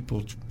many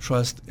people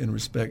trust and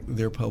respect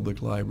their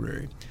public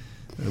library.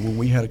 When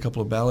we had a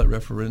couple of ballot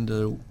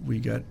referenda, we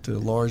got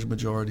large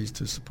majorities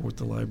to support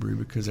the library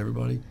because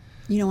everybody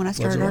You know, when I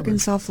started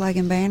Arkansas Flag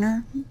and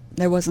Banner,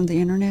 there wasn't the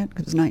internet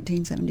because it was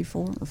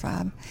 1974 or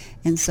 5.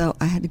 And so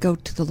I had to go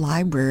to the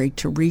library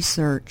to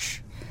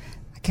research.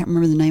 I can't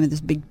remember the name of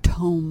this big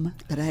tome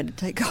that I had to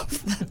take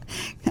off.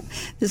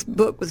 This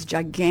book was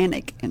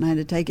gigantic, and I had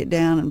to take it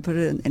down and put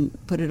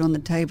it on the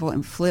table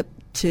and flip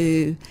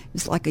to,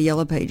 it's like a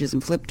Yellow Pages,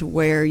 and flip to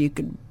where you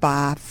could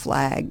buy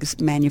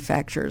flags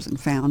manufacturers, and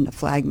found a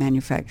flag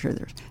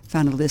manufacturer.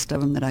 Found a list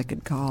of them that I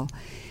could call.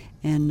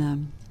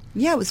 And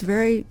yeah, it was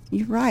very,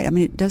 you're right. I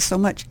mean, it does so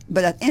much.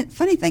 But the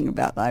funny thing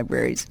about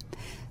libraries,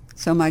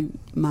 so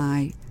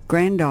my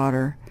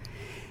granddaughter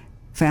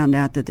found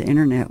out that the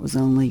internet was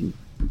only,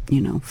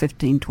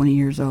 15, 20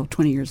 years old,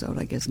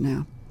 I guess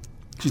now.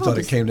 She thought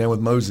it came down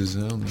with Moses.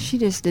 She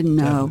just didn't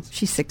know.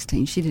 She's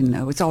 16. She didn't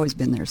know. It's always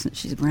been there since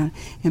she's been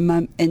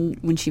around. And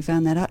when she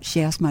found that out,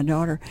 she asked my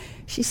daughter,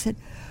 she said,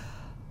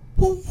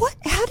 well,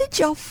 how did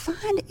y'all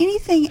find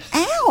anything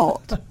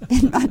out?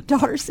 And my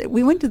daughter said,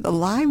 we went to the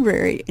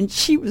library, and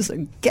she was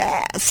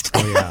aghast.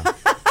 Oh, yeah.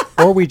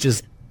 Or we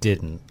just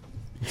didn't.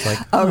 It's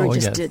like, we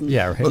just didn't.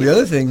 Yeah, right. Well, the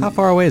other thing... How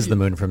far away is the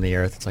moon from the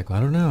Earth? It's like, well,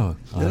 I don't know.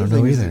 I don't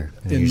know either.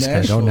 You just kind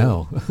of don't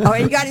know. Oh,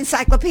 and you got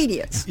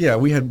encyclopedias. Yeah,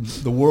 we had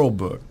the World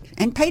Book.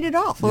 And paid it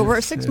off over a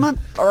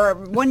 6-month or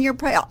 1-year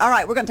payout. All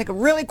right, we're going to take a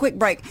really quick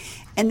break.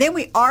 And then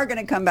we are going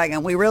to come back,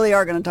 and we really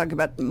are going to talk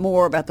about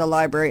more about the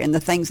library and the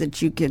things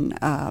that you can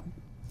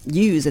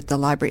use at the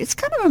library. It's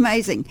kind of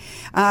amazing.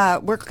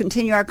 We'll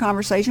continue our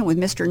conversation with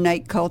Mr.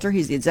 Nate Coulter.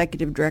 He's the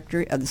Executive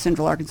Director of the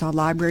Central Arkansas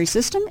Library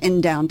System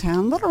in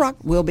downtown Little Rock.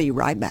 We'll be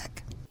right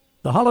back.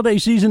 The holiday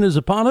season is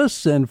upon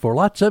us, and for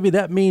lots of you,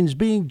 that means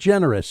being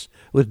generous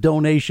with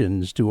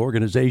donations to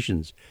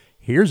organizations.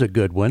 Here's a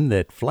good one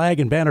that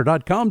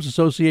flagandbanner.com is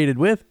associated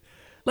with.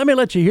 Let me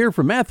let you hear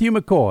from Matthew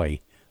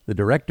McCoy, the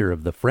director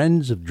of the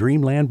Friends of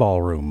Dreamland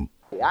Ballroom.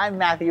 I'm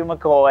Matthew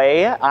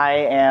McCoy. I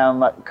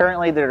am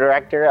currently the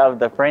director of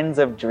the Friends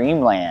of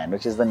Dreamland,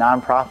 which is the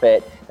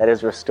nonprofit that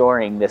is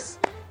restoring this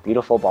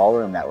beautiful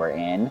ballroom that we're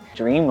in.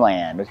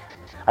 Dreamland.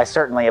 I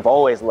certainly have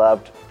always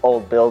loved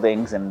old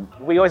buildings, and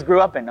we always grew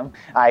up in them.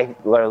 I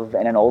live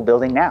in an old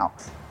building now.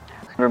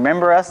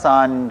 Remember us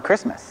on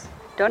Christmas.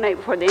 Donate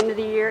before the end of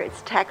the year.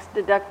 It's tax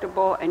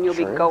deductible, and you'll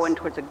be going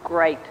towards a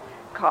great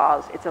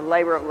cause. It's a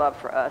labor of love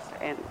for us,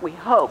 and we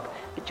hope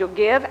that you'll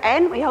give,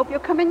 and we hope you'll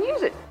come and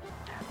use it.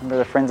 Remember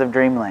the Friends of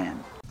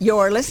Dreamland.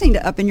 You're listening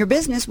to Up in Your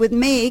Business with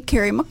me,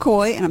 Carrie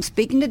McCoy, and I'm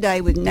speaking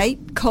today with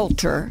Nate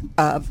Coulter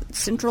of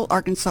Central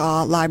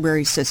Arkansas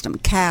Library System,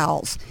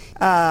 CALS.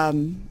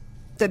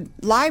 The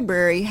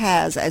library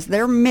has as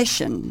their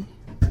mission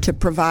to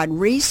provide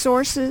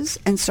resources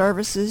and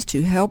services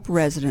to help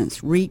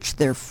residents reach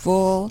their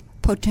full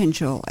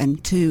potential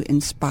and to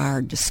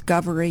inspire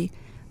discovery,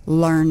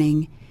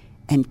 learning,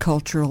 and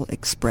cultural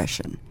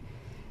expression.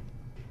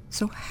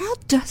 So how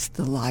does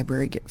the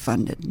library get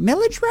funded?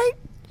 Millage rate?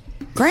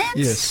 Grants?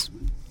 Yes,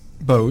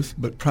 both,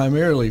 but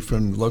primarily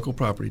from local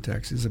property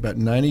taxes. About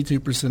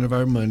 92% of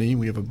our money,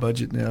 we have a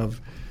budget now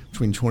of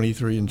between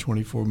 $23 and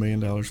 $24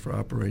 million for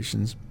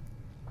operations,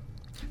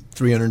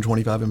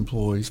 325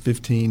 employees,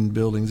 15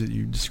 buildings that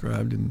you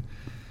described in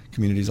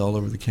communities all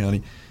over the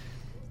county.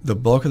 The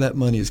bulk of that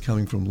money is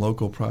coming from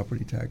local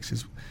property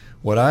taxes.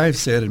 What I've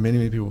said, and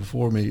many people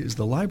before me, is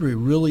the library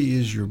really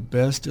is your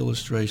best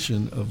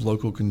illustration of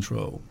local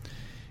control.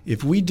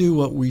 If we do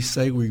what we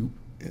say we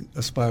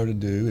aspire to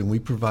do, and we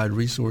provide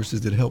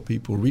resources that help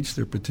people reach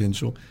their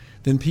potential,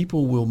 then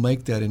people will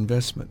make that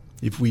investment.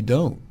 If we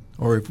don't,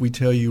 or if we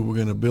tell you we're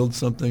going to build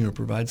something or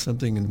provide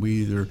something and we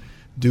either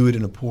do it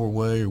in a poor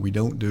way or we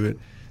don't do it,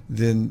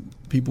 then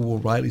people will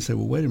rightly say,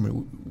 well, wait a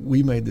minute,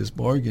 we made this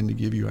bargain to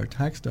give you our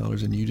tax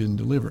dollars and you didn't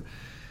deliver.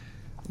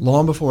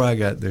 Long before I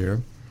got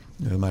there,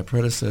 my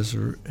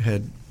predecessor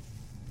had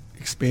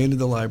expanded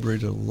the library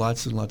to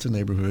lots and lots of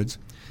neighborhoods,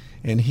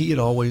 and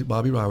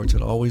Bobby Roberts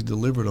had always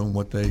delivered on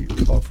what they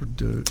offered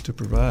to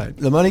provide.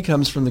 The money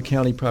comes from the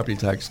county property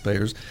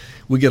taxpayers.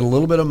 We get a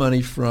little bit of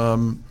money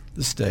from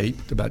the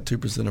state, about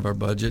 2% of our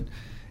budget,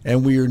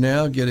 and we are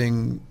now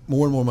getting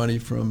more and more money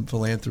from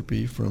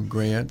philanthropy, from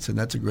grants, and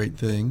that's a great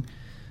thing.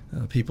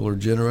 People are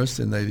generous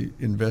and they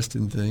invest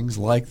in things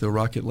like the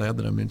Rocket Lab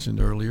that I mentioned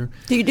earlier.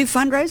 Do you do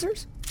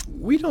fundraisers?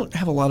 We don't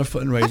have a lot of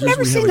fundraisers. I've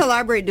never seen the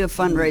library do a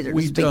fundraiser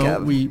to speak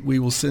of. We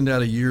will send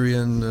out a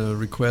year-end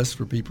request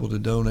for people to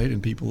donate,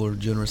 and people are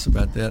generous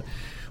about that.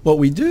 What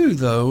we do,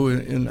 though,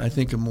 in I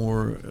think a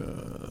more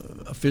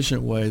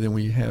efficient way than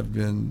we have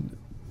been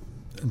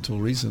until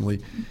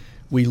recently,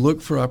 we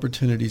look for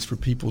opportunities for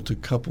people to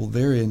couple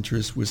their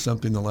interests with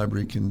something the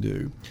library can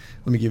do.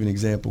 Let me give you an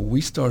example.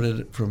 We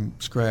started from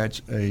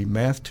scratch a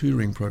math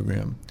tutoring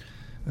program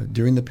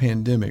during the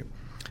pandemic.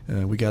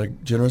 We got a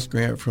generous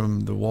grant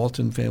from the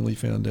Walton Family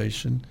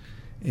Foundation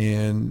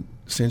and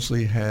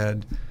essentially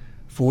had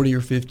 40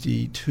 or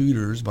 50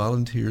 tutors,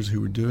 volunteers,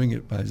 who were doing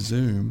it by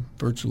Zoom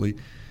virtually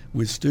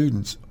with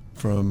students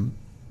from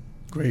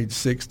grades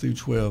 6 through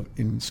 12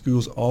 in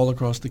schools all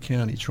across the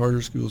county,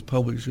 charter schools,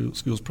 public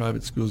schools,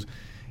 private schools,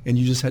 and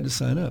you just had to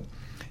sign up.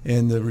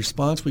 And the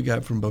response we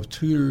got from both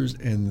tutors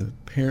and the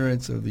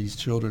parents of these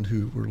children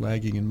who were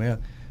lagging in math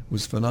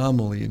was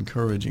phenomenally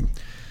encouraging.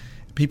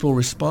 People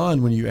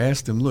respond when you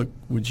ask them, look,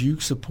 would you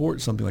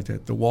support something like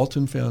that? The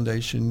Walton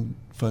Foundation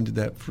funded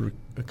that for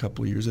a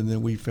couple of years, and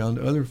then we found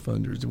other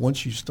funders. And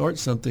once you start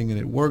something and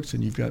it works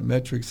and you've got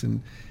metrics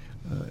and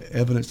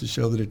evidence to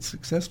show that it's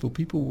successful,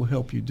 people will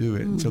help you do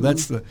it. Mm-hmm. So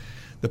that's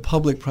the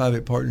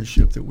public-private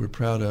partnership that we're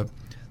proud of.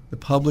 The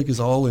public is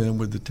all in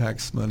with the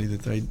tax money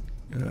that they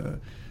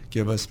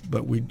give us,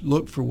 but we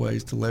look for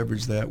ways to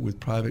leverage that with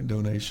private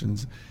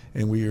donations,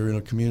 and we are in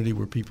a community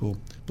where people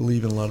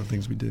believe in a lot of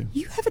things we do.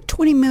 You have a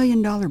 $20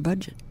 million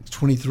budget. It's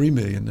 $23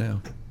 million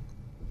now.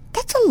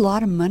 That's a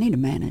lot of money to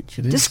manage.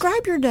 It is.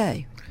 Describe your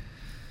day.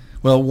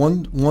 Well,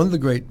 one of the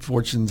great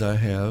fortunes I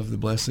have, the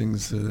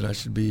blessings that I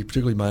should be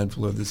particularly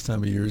mindful of this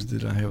time of year, is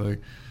that I have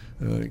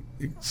a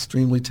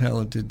extremely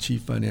talented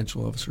chief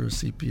financial officer, a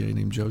CPA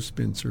named Joe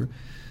Spencer.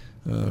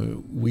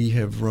 We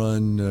have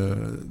run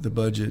the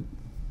budget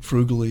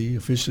frugally,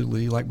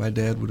 efficiently, like my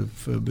dad would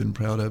have been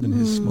proud of in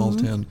his small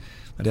town.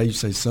 My dad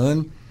used to say,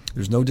 son,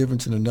 there's no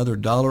difference in another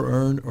dollar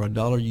earned or a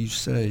dollar you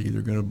save.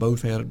 They're going to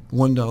both add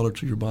 $1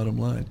 to your bottom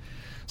line.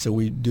 So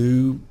we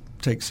do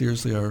take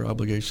seriously our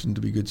obligation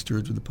to be good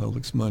stewards of the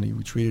public's money.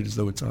 We treat it as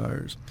though it's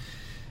ours.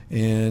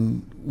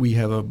 And we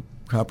have a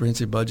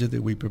comprehensive budget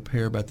that we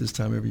prepare about this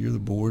time every year. The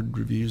board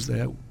reviews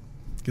that,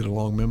 get a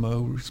long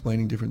memo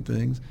explaining different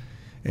things,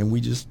 and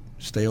we just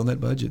stay on that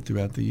budget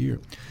throughout the year.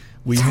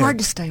 It's hard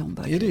to stay on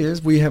budget. It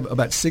is. We have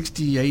about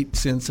 68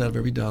 cents out of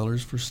every dollar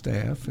for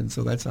staff, and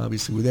so that's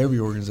obviously with every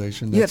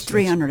organization. You have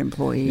 300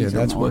 employees. Yeah,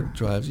 that's or more. what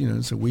drives.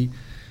 So we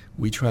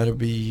try to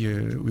be.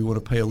 We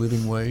want to pay a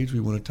living wage. We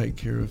want to take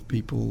care of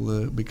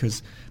people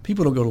because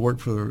people don't go to work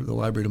for the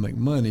library to make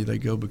money. They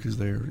go because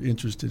they're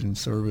interested in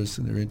service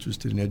and they're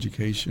interested in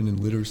education and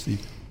literacy.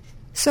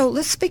 So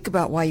let's speak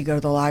about why you go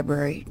to the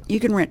library. You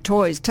can rent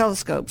toys,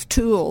 telescopes,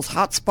 tools,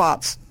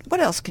 hotspots. What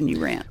else can you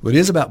rent? Well, it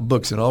is about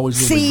books and always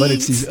will be, but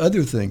it's Seeds. these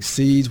other things.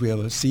 Seeds. We have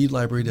a seed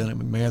library down at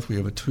McMath. We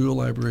have a tool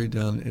library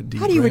down at D.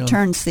 How do you Brown.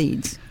 return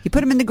seeds? You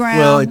put them in the ground?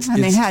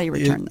 Well, how do you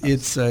return those?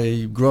 It's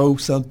a grow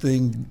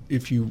something.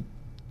 If you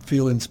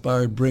feel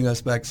inspired, bring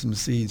us back some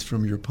seeds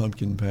from your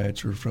pumpkin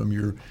patch or from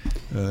your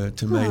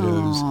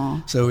tomatoes.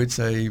 Aww. So it's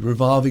a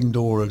revolving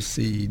door of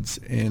seeds,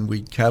 and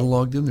we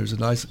catalog them. There's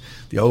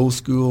the old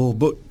school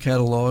book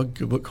catalog,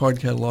 book card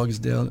catalog is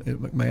down at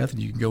McMath, and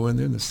you can go in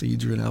there, and the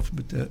seeds are in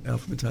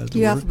alphabetized Do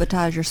you order.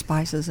 alphabetize your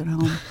spices at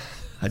home?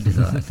 I do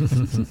not.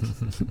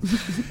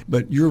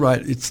 But you're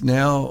right. It's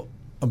now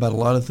about a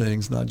lot of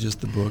things, not just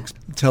the books.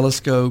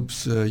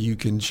 Telescopes, you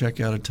can check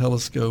out a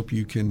telescope.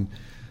 You can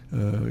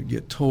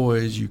get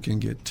toys. You can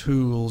get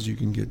tools. You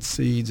can get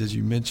seeds, as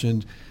you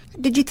mentioned.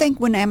 Did you think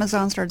when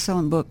Amazon started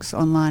selling books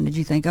online, did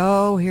you think,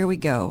 oh, here we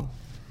go?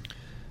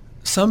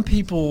 Some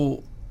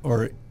people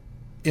are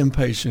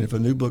impatient. If a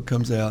new book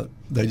comes out,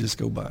 they just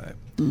go buy it.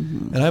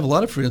 Mm-hmm. And I have a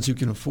lot of friends who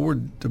can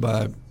afford to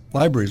buy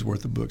libraries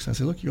worth of books. I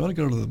say, look, you ought to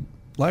go to the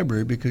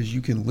library because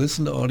you can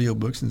listen to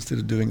audiobooks instead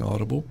of doing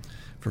Audible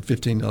for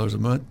 $15 a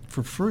month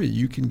for free.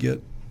 You can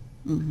get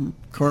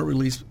current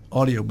release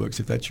audiobooks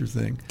if that's your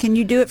thing. Can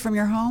you do it from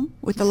your home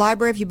with the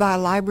library? If you buy a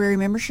library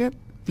membership,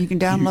 you can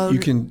download. You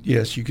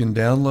can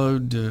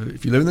download.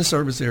 If you live in the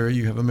service area,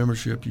 you have a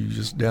membership. You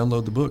just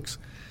download the books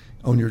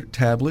on your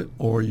tablet,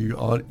 or you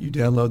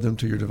download them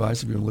to your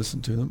device if you want to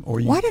listen to them.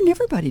 Why didn't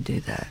everybody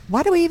do that?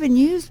 Why do we even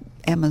use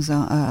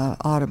Amazon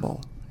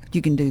Audible?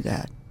 You can do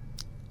that.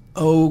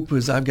 Oh,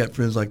 because I've got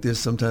friends like this.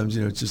 Sometimes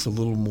it's just a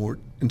little more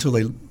until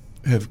they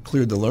have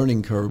cleared the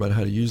learning curve about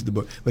how to use the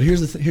book. But here's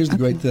the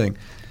great thing.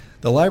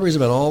 The library is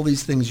about all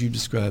these things you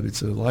described.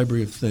 It's a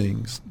library of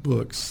things,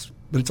 books,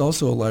 but it's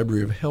also a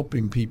library of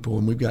helping people.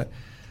 And we've got,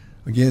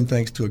 again,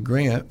 thanks to a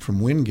grant from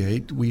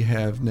Wingate, we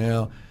have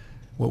now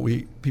what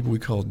we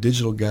call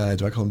digital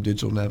guides, or I call them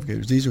digital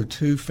navigators. These are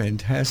two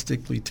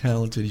fantastically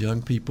talented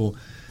young people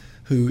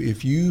who,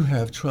 if you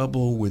have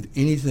trouble with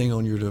anything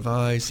on your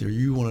device, or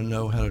you want to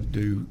know how to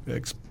do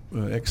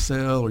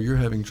Excel, or you're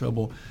having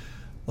trouble,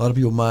 a lot of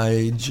people my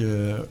age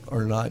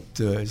are not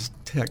as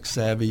tech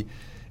savvy,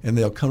 and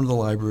they'll come to the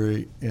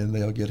library and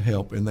they'll get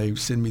help. And they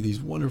send me these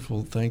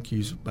wonderful thank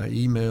yous by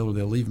email, or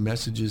they'll leave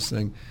messages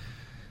saying,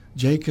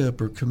 Jacob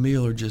or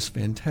Camille are just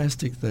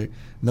fantastic.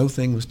 No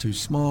thing was too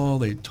small.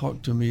 They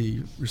talked to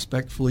me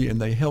respectfully,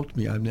 and they helped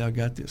me. I've now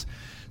got this.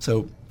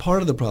 So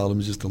part of the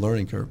problem is just the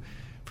learning curve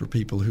for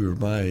people who are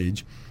my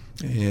age,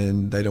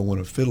 and they don't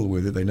want to fiddle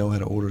with it. They know how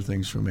to order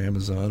things from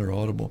Amazon or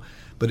Audible.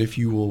 But if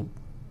you will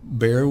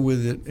bear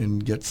with it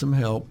and get some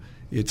help,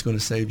 it's going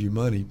to save you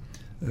money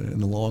in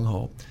the long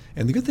haul.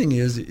 And the good thing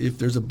is, if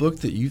there's a book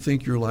that you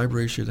think your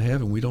library should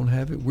have and we don't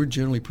have it, we're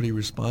generally pretty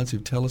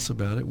responsive. Tell us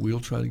about it. We'll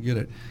try to get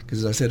it.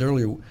 Because as I said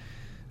earlier,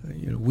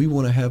 we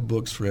want to have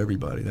books for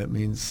everybody. That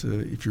means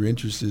if your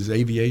interest is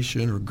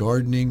aviation or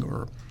gardening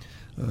or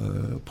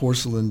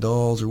porcelain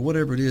dolls or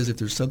whatever it is, if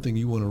there's something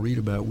you want to read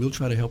about, we'll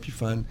try to help you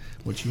find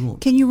what you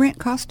want. Can you rent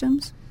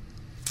costumes?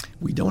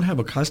 We don't have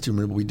a costume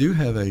room, but we do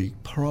have a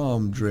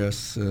prom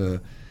dress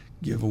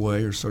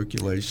giveaway or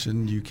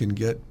circulation. You can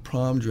get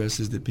prom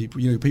dresses that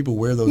people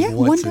wear those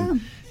once. One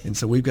time. And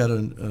so we've got a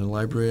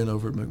librarian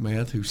over at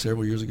McMath who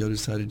several years ago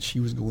decided she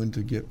was going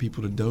to get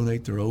people to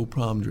donate their old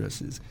prom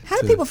dresses.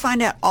 How do people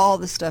find out all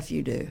the stuff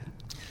you do?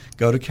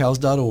 Go to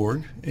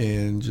CALS.org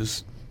and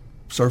just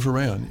surf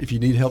around. If you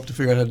need help to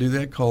figure out how to do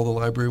that, call the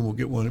library and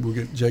we'll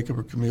get Jacob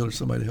or Camille or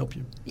somebody to help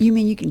you. You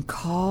mean you can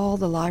call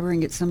the library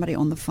and get somebody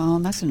on the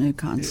phone? That's a new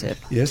concept.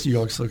 Yes, you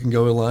also can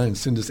go online and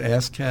send us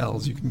Ask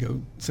CALS. You can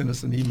go send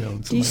us an email.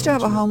 And do you still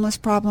have a homeless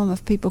problem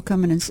of people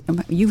coming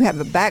and you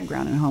have a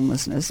background in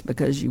homelessness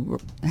because you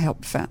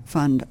helped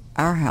fund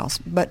our house.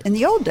 But in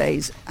the old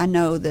days, I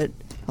know that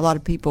a lot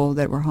of people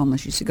that were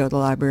homeless used to go to the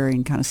library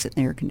and kind of sit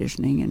in the air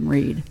conditioning and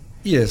read.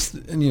 Yes,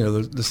 and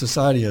the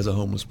society has a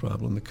homeless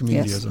problem. The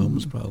community has a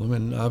homeless problem,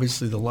 and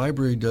obviously the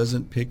library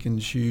doesn't pick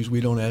and choose. We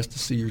don't ask to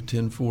see your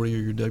 1040 or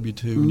your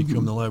W-2 when you come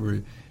to the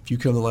library. If you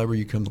come to the library,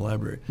 you come to the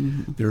library.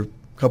 There are a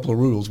couple of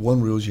rules. One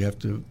rule is you have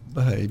to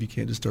behave. You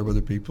can't disturb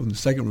other people. And the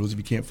second rule is if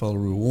you can't follow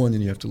Rule 1,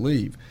 then you have to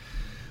leave.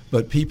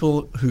 But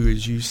people who,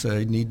 as you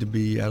say, need to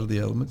be out of the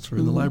elements are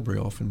in the library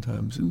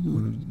oftentimes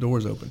when the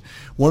doors open.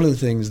 One of the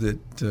things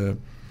that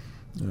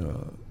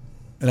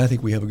and I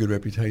think we have a good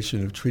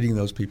reputation of treating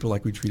those people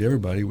like we treat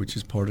everybody, which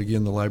is part,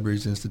 again, the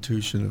library's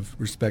institution of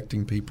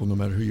respecting people no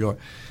matter who you are.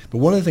 But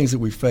one of the things that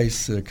we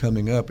face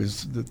coming up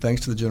is that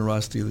thanks to the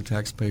generosity of the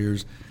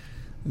taxpayers,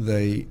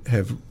 they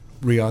have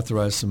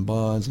reauthorized some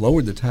bonds,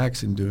 lowered the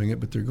tax in doing it,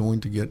 but they're going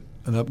to get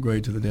an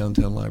upgrade to the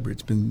downtown library.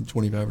 It's been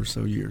 25 or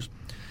so years.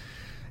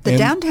 The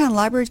downtown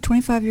library is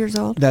 25 years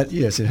old?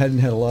 Yes, it hadn't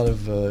had a lot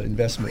of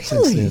investment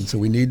since then, so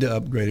we need to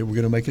upgrade it. We're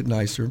going to make it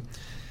nicer.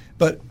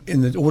 But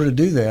in order to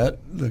do that,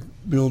 the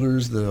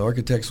builders, the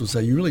architects will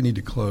say, you really need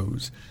to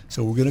close.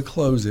 So we're going to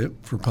close it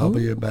for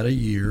probably about a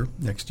year,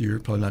 next year,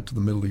 probably not to the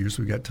middle of the year,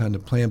 so we've got time to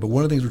plan. But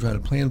one of the things we're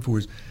trying to plan for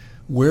is,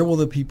 where will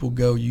the people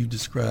go you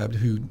described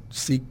who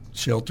seek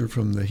shelter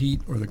from the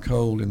heat or the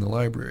cold in the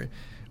library?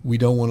 We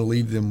don't want to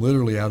leave them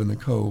literally out in the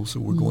cold,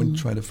 so we're going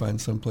to try to find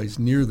some place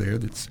near there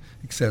that's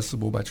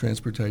accessible by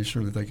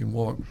transportation or that they can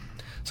walk.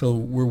 So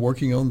we're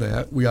working on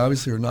that. We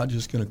obviously are not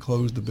just going to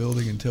close the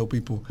building and tell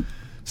people,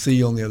 see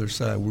you on the other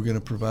side. We're going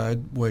to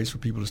provide ways for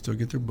people to still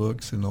get their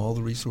books and all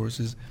the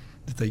resources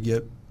that they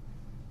get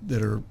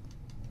that are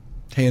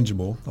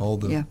tangible, all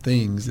the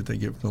things that they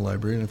get from the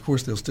library. And, of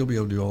course, they'll still be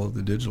able to do all of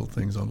the digital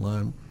things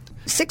online.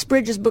 Six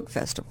Bridges Book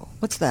Festival.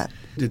 What's that?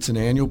 It's an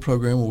annual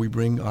program where we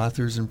bring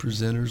authors and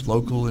presenters,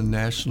 local and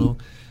national,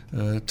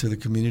 to the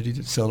community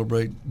to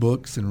celebrate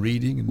books and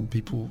reading, and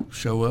people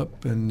show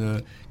up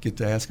and get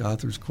to ask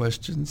authors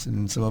questions,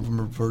 and some of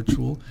them are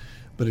virtual.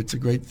 But it's a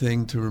great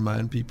thing to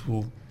remind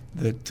people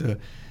that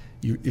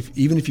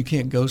even if you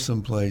can't go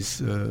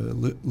someplace,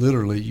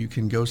 literally, you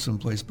can go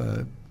someplace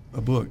by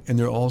a book. And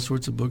there are all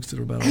sorts of books that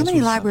are about How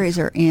many libraries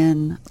are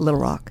in Little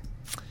Rock?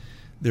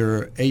 There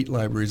are 8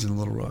 libraries in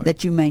Little Rock.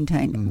 That you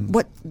maintain.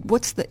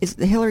 Mm-hmm. Is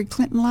the Hillary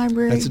Clinton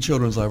Library? That's a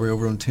children's library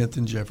over on 10th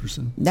and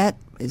Jefferson. That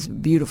is a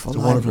beautiful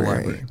library. It's a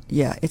wonderful library.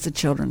 Yeah, it's a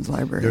children's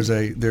library.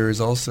 There is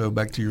also,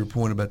 back to your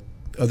point about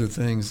other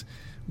things,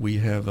 we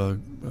have a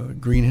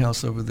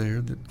greenhouse over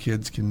there that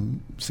kids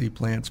can see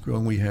plants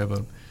growing. We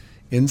have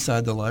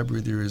inside the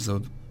library there is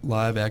a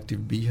live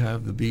active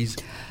beehive. The bees,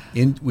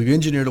 we've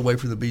engineered a way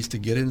for the bees to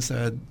get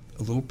inside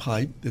a little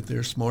pipe that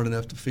they're smart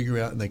enough to figure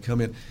out, and they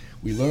come in.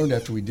 We learned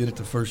after we did it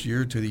the first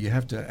year or two that you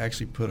have to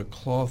actually put a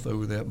cloth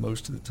over that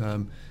most of the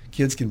time.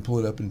 Kids can pull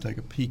it up and take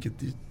a peek at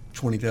the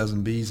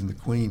 20,000 bees and the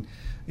queen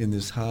in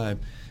this hive.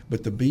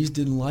 But the bees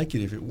didn't like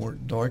it if it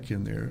weren't dark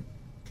in there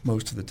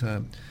most of the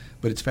time.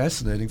 But it's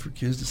fascinating for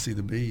kids to see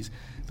the bees.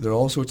 There are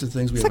all sorts of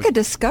things. It's like a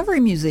discovery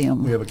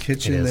museum. We have a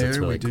kitchen there.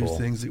 Really we do cool.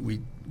 things that we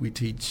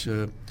teach.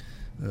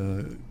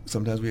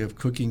 Sometimes we have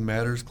cooking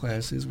matters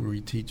classes where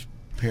we teach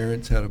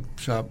parents how to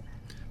shop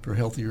for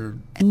healthier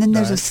And then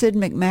there's diet. a Sid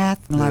McMath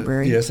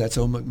library. Yes, that's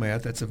on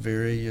McMath. That's a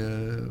very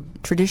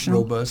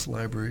traditional, robust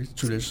library.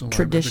 Traditional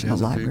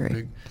library.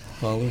 Big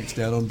following. It's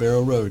down on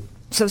Barrow Road.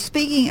 So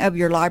speaking of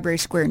your library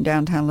square in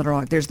downtown Little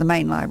Rock, there's the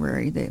main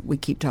library that we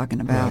keep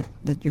talking about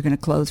that you're going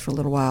to close for a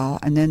little while.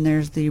 And then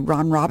there's the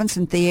Ron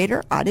Robinson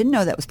Theater. I didn't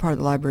know that was part of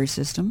the library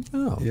system.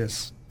 Oh.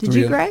 Yes. Did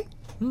you, Gray?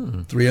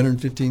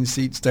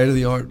 315-seat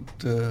state-of-the-art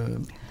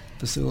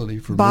facility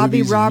for Bobby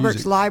movies and Roberts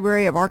music.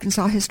 Library of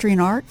Arkansas History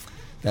and Art.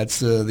 That's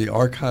the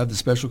archive, the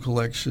special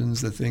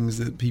collections, the things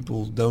that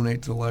people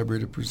donate to the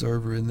library to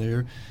preserve are in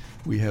there.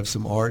 We have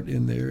some art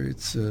in there.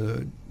 It's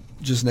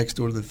just next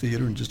door to the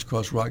theater and just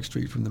across Rock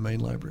Street from the main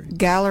library.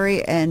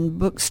 Gallery and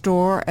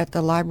bookstore at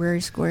the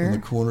library square. On the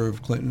corner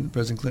of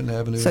President Clinton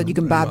Avenue. So you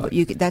can buy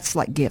that's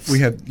like gifts. We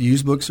have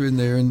used books are in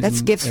there.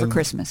 That's gifts for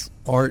Christmas.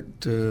 Art,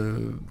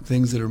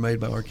 things that are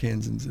made by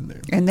Arkansans in there.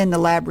 And then the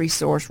lab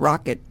resource,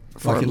 Rocket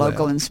for Rocket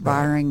local Lab,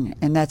 inspiring,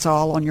 and that's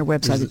all on your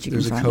website that you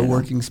can find. There's a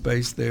co-working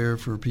space there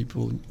for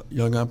people,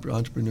 young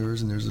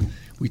entrepreneurs, and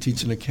we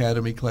teach an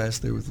academy class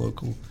there with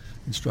local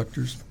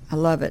instructors. I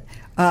love it.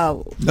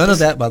 None of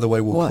that, by the way,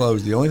 will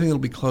close. The only thing that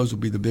will be closed will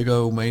be the big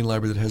old main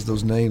library that has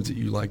those names that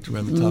you liked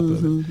around the top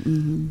of it.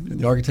 And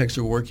the architects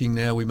are working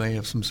now. We may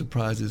have some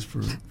surprises for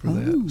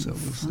that, so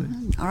we'll see.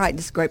 All right,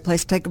 this is a great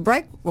place to take a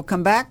break. We'll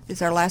come back. This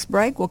is our last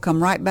break. We'll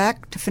come right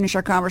back to finish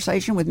our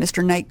conversation with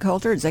Mr. Nate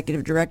Coulter,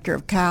 Executive Director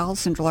of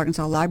CAL's Central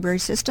Arkansas Library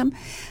System.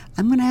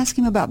 I'm going to ask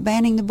him about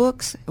banning the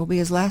books. It will be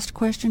his last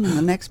question in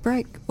the next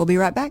break. We'll be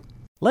right back.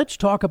 Let's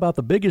talk about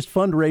the biggest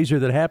fundraiser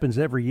that happens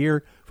every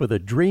year for the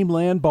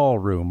Dreamland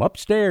Ballroom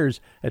upstairs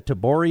at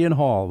Taborian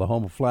Hall, the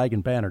home of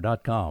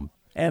flagandbanner.com.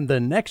 And the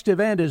next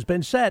event has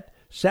been set,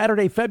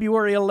 Saturday,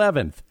 February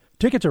 11th.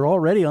 Tickets are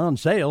already on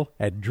sale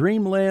at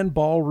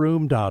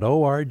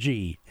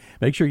dreamlandballroom.org.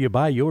 Make sure you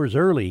buy yours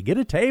early. Get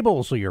a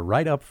table so you're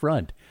right up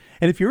front.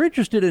 And if you're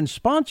interested in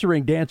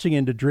sponsoring Dancing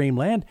into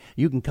Dreamland,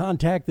 you can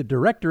contact the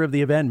director of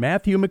the event,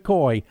 Matthew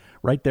McCoy,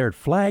 right there at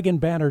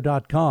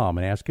flagandbanner.com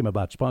and ask him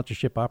about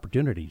sponsorship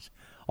opportunities.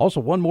 Also,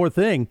 one more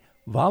thing,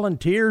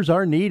 volunteers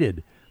are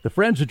needed. The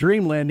Friends of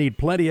Dreamland need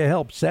plenty of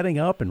help setting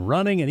up and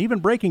running and even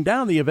breaking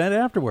down the event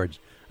afterwards.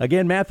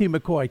 Again, Matthew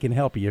McCoy can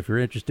help you if you're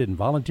interested in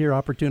volunteer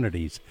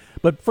opportunities.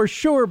 But for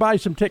sure, buy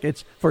some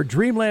tickets for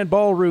Dreamland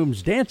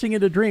Ballroom's Dancing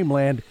into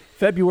Dreamland,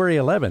 February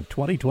 11th,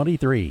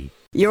 2023.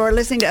 You're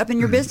listening to Up in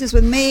Your Business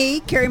with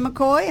me, Carrie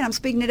McCoy, and I'm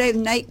speaking today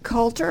with Nate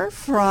Coulter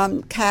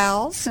from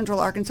CAL's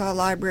Central Arkansas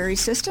Library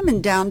System in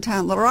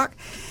downtown Little Rock.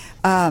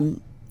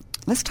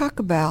 Let's talk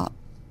about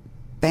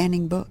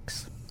banning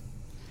books.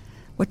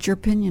 What's your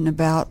opinion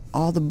about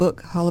all the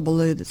book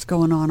hullabaloo that's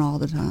going on all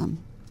the time?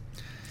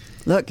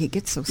 Look, he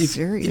gets so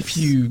serious. If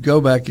you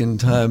go back in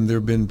time, there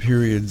have been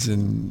periods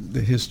in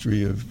the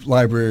history of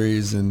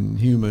libraries and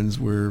humans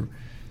where,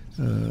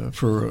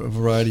 for a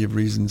variety of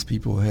reasons,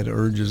 people had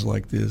urges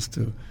like this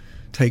to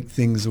take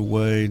things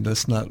away.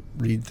 Let's not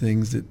read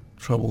things that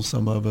trouble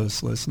some of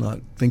us. Let's not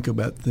think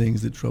about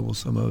things that trouble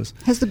some of us.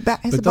 Has the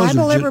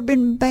Bible ever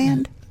been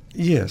banned?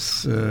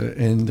 Yes,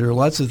 and there are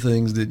lots of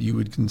things that you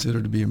would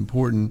consider to be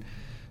important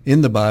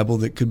in the Bible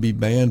that could be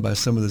banned by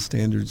some of the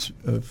standards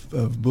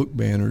of book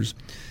banners.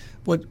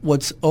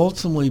 What's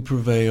ultimately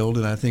prevailed,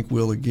 and I think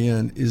will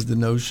again, is the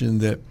notion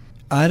that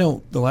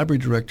the library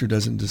director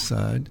doesn't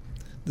decide,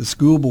 the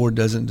school board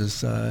doesn't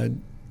decide,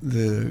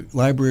 the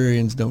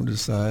librarians don't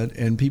decide,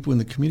 and people in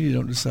the community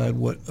don't decide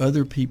what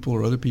other people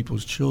or other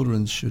people's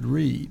children should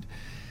read.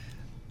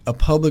 A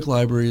public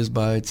library is,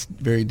 by its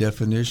very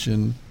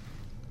definition,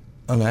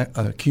 an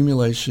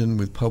accumulation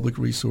with public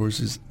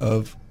resources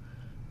of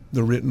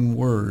the written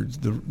words,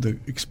 the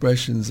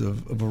expressions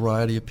of a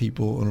variety of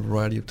people on a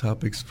variety of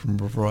topics from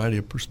a variety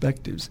of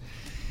perspectives.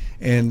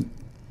 And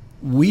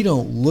we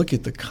don't look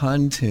at the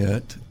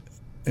content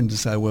and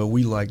decide, well,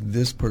 we like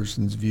this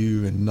person's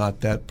view and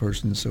not that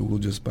person's, so we'll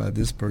just buy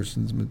this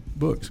person's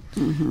books.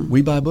 Mm-hmm.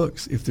 We buy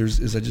books. If there's,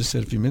 as I just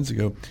said a few minutes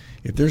ago,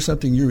 if there's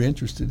something you're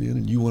interested in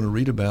and you want to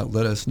read about,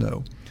 let us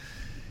know.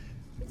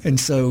 And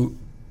so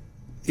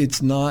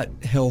it's not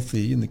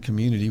healthy in the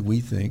community,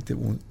 we think,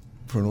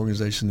 for an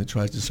organization that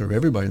tries to serve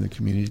everybody in the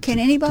community. Can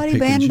anybody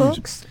ban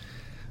books?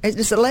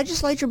 Does the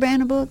legislature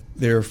ban a book?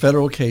 There are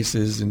federal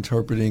cases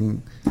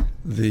interpreting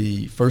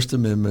the First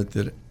Amendment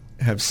that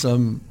have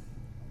some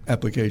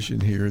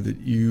application here, that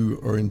you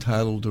are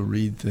entitled to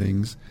read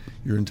things,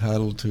 you're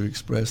entitled to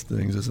express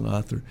things as an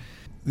author.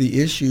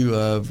 The issue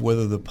of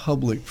whether the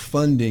public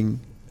funding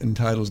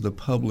entitles the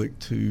public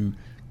to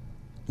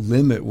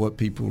limit what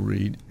people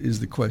read is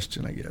the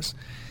question, I guess.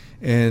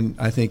 And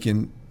I think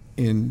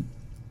in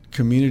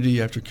community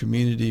after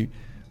community,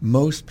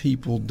 most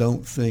people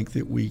don't think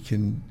that we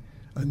can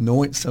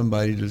anoint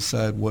somebody to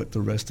decide what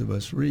the rest of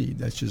us read.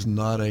 That's just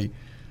not a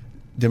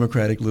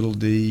democratic little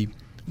d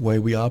way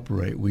we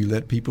operate. We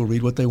let people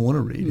read what they want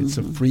to read. Mm-hmm. It's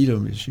a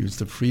freedom issue. It's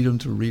the freedom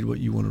to read what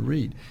you want to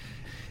read.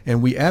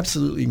 And we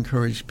absolutely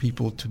encourage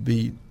people to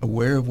be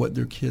aware of what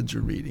their kids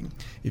are reading.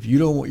 If you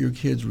don't want your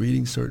kids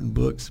reading certain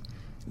books,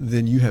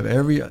 then you have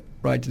every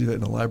right to do that,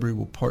 and the library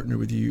will partner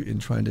with you in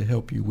trying to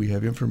help you. We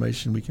have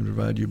information we can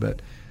provide you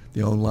about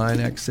the online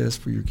access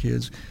for your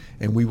kids,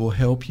 and we will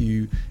help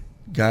you,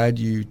 guide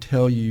you,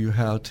 tell you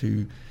how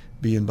to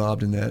be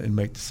involved in that and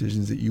make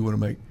decisions that you want to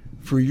make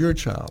for your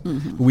child.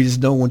 Mm-hmm. But we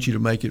just don't want you to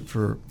make it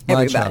for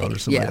my child or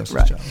somebody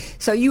else's child.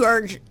 So you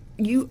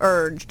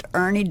urged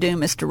Ernie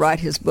Dumas to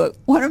write his book,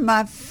 one of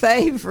my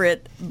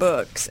favorite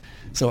books.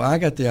 So I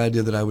got the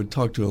idea that I would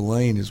talk to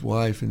Elaine, his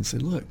wife, and say,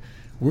 look,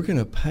 we're going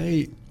to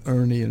pay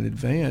Ernie in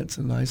advance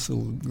a nice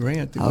little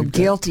grant.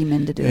 Guilt him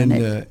into doing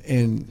it.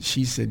 And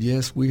she said,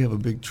 yes, we have a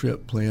big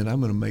trip planned. I'm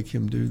going to make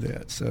him do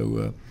that.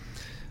 So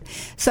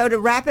to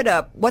wrap it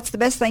up, what's the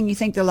best thing you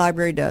think the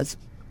library does?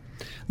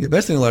 The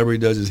best thing the library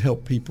does is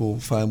help people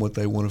find what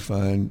they want to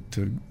find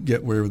to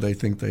get wherever they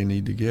think they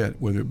need to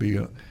get, whether it be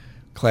a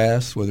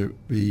class, whether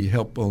it be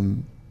help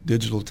on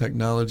digital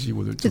technology,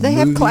 whether it's Do they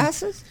have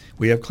classes?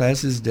 We have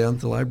classes down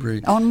at the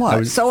library. On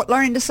what?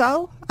 Learning to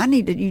sew? I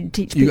need you to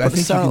teach people to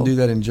sew. I think you can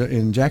do that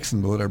in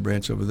Jacksonville at our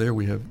branch over there.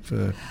 We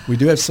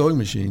do have sewing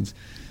machines.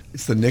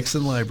 It's the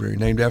Nixon Library,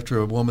 named after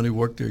a woman who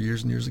worked there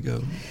years and years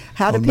ago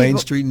on Main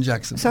Street in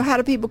Jacksonville. So how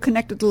do people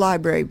connect with the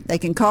library? They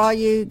can call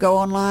you, go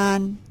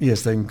online?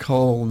 Yes, they can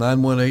call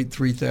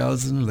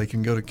 918-3000, or they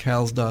can go to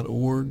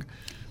cals.org.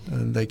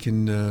 They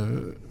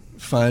can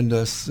find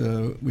us.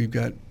 We've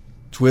got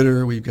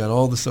Twitter. We've got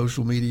all the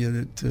social media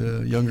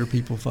that younger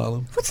people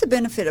follow. What's the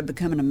benefit of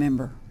becoming a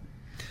member?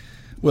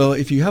 Well,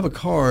 if you have a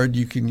card,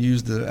 you can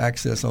use the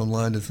access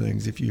online to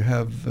things. If you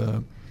have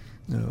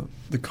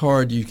the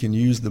card, you can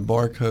use the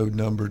barcode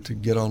number to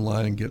get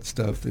online and get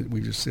stuff that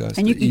we just discussed.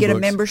 And you can get a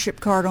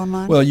membership card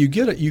online? Well, you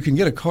can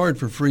get a card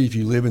for free if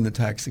you live in the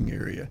taxing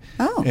area.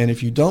 Oh. And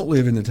if you don't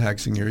live in the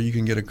taxing area, you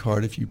can get a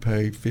card if you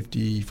pay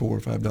 $54 or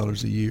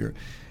 $55 a year.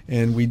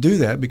 And we do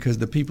that because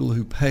the people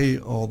who pay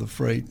all the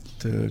freight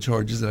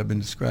charges that I've been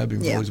describing,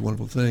 all these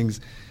wonderful things,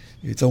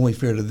 it's only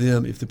fair to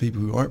them if the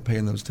people who aren't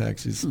paying those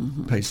taxes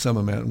pay some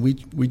amount. And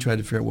we tried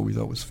to figure out what we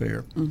thought was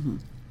fair. Mm-hmm.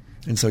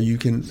 And so you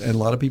can, and a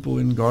lot of people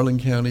in Garland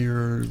County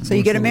are. So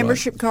you get a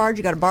membership card,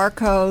 you got a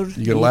barcode.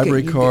 You get a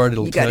library card,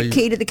 it'll tell you. You got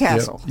a key to the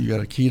castle. You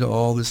got a key to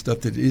all this stuff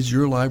that is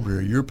your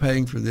library. You're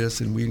paying for this,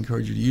 and we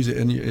encourage you to use it.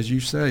 And as you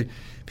say,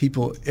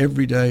 people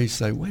every day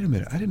say, wait a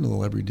minute, I didn't know the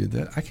library did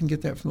that. I can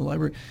get that from the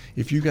library.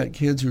 If you've got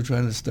kids who are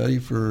trying to study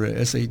for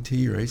SAT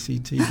or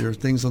ACT, there are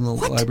things on the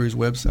library's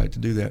website to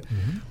do that.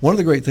 Mm-hmm. One of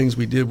the great things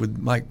we did with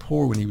Mike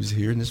Poore when he was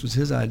here, and this was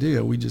his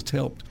idea, we just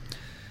helped.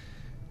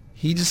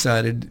 He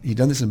decided, he'd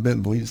done this in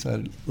Bentonville, he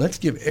decided, let's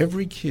give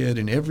every kid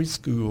in every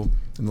school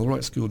in the Little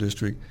Rock School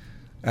District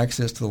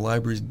access to the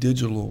library's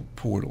digital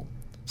portal.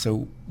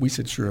 So we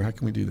said, sure, how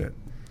can we do that?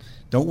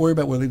 Don't worry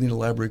about whether they need a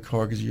library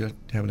card because you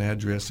have an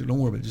address. Don't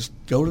worry about it. Just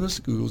go to the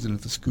schools, and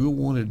if the school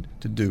wanted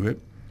to do it,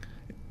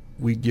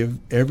 we give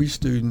every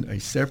student a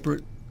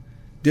separate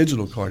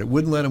digital card. It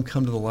wouldn't let them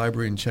come to the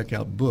library and check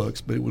out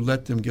books, but it would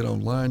let them get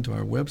online to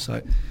our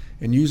website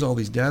and use all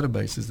these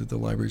databases that the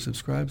library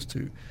subscribes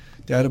to.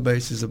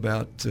 Databases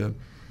about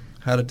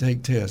how to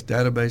take tests,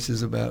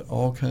 databases about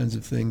all kinds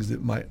of things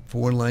that might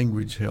foreign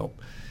language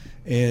help.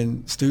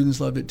 And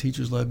students loved it,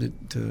 teachers loved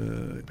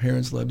it,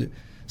 parents loved it.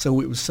 So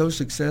it was so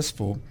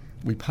successful,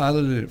 we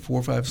piloted it at 4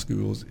 or 5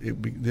 schools.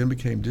 It then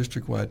became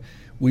district-wide.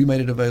 We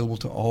made it available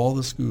to all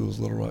the schools,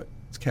 Little Rock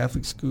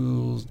Catholic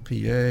schools, PA,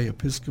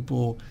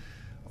 Episcopal,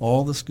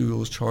 all the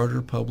schools,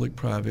 charter, public,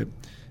 private.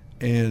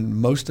 And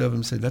most of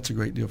them said, that's a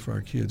great deal for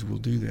our kids. We'll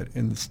do that.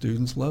 And the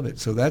students love it.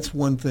 So that's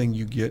one thing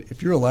you get.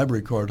 If you're a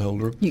library card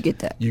holder, you get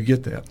that. You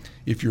get that.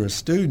 If you're a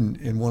student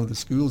in one of the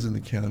schools in the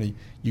county,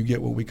 you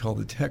get what we call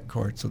the tech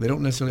card. So they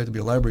don't necessarily have to be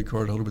a library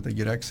card holder, but they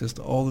get access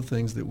to all the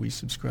things that we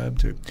subscribe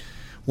to.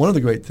 One of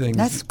the great things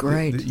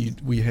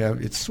we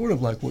have, it's sort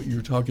of like what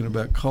you're talking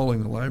about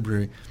calling the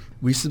library.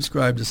 We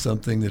subscribe to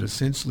something that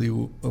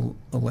essentially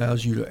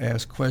allows you to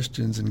ask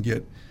questions and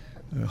get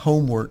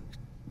homework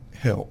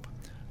help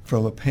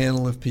from a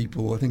panel of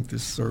people. I think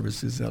this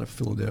service is out of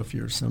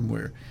Philadelphia or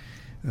somewhere.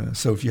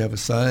 So if you have a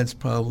science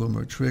problem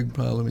or a trig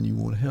problem and you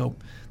want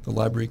help, the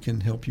library can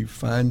help you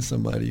find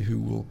somebody who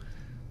will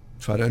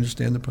try to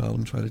understand the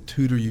problem, try to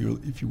tutor you,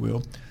 if you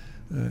will.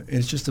 And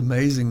it's just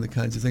amazing the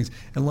kinds of things.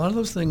 And a lot of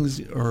those things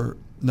are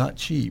not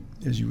cheap,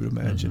 as you would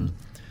imagine.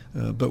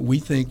 Mm-hmm. But we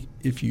think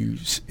if you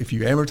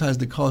amortize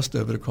the cost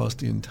of it across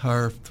the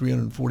entire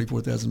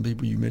 344,000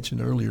 people you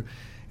mentioned earlier,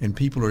 and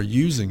people are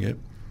using it,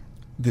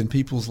 then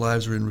people's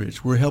lives are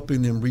enriched. We're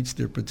helping them reach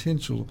their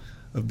potential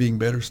of being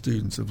better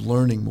students, of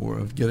learning more,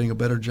 of getting a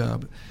better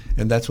job.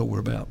 And that's what we're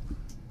about.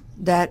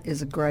 That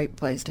is a great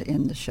place to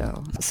end the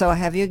show. So I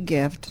have you a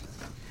gift.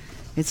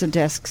 It's a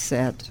desk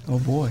set. Oh,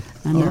 boy.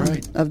 All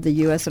right. Of the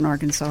U.S. and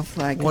Arkansas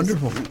flag.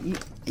 Wonderful.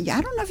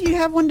 I don't know if you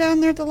have one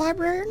down there at the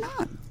library or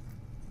not.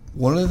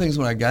 One of the things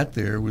when I got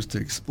there was to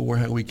explore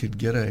how we could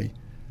get a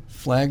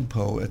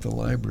flagpole at the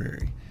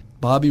library.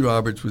 Bobby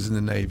Roberts was in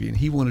the Navy, and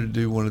he wanted to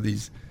do one of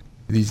these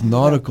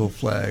nautical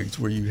flags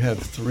where you have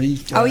 3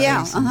 flags. Oh,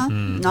 yeah.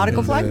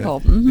 Nautical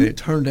flagpole. Mm-hmm. And it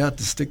turned out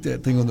to stick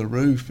that thing on the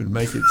roof and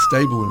make it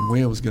stable and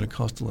wind was going to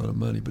cost a lot of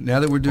money. But now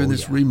that we're doing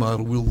this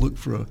remodel, we'll look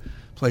for a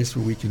place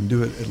where we can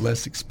do it at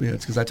less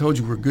expense. Because I told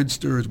you we're good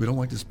stewards. We don't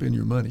like to spend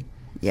your money.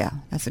 Yeah,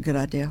 that's a good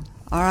idea.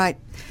 All right.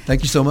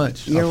 Thank you so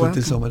much. You're I'll put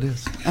this welcome. on my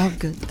desk. Oh,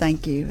 good.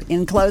 Thank you.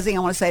 In closing,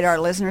 I want to say to our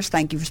listeners,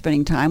 thank you for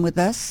spending time with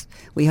us.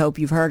 We hope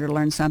you've heard or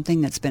learned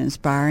something that's been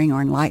inspiring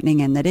or enlightening,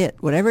 and that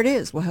whatever it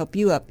is, will help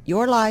you up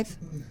your life,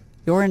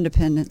 your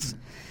independence,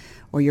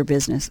 or your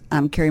business.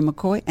 I'm Carrie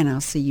McCoy, and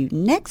I'll see you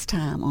next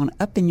time on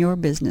Up in Your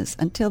Business.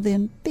 Until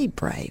then, be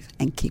brave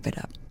and keep it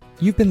up.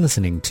 You've been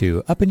listening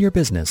to Up in Your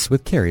Business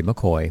with Carrie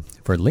McCoy.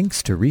 For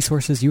links to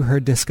resources you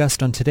heard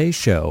discussed on today's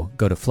show,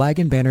 go to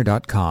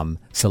flagandbanner.com,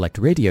 select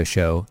Radio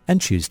Show, and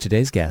choose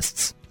today's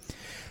guests.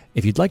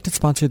 If you'd like to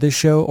sponsor this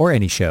show or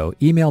any show,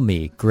 email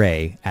me,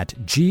 Gray, at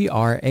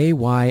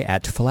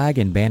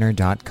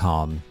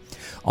gray@flagandbanner.com.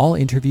 All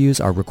interviews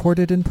are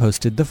recorded and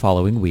posted the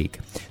following week.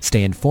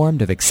 Stay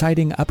informed of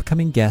exciting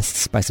upcoming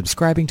guests by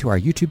subscribing to our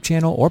YouTube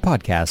channel or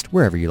podcast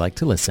wherever you like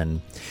to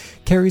listen.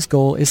 Carrie's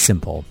goal is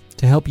simple: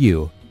 to help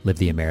you live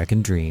the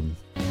American dream.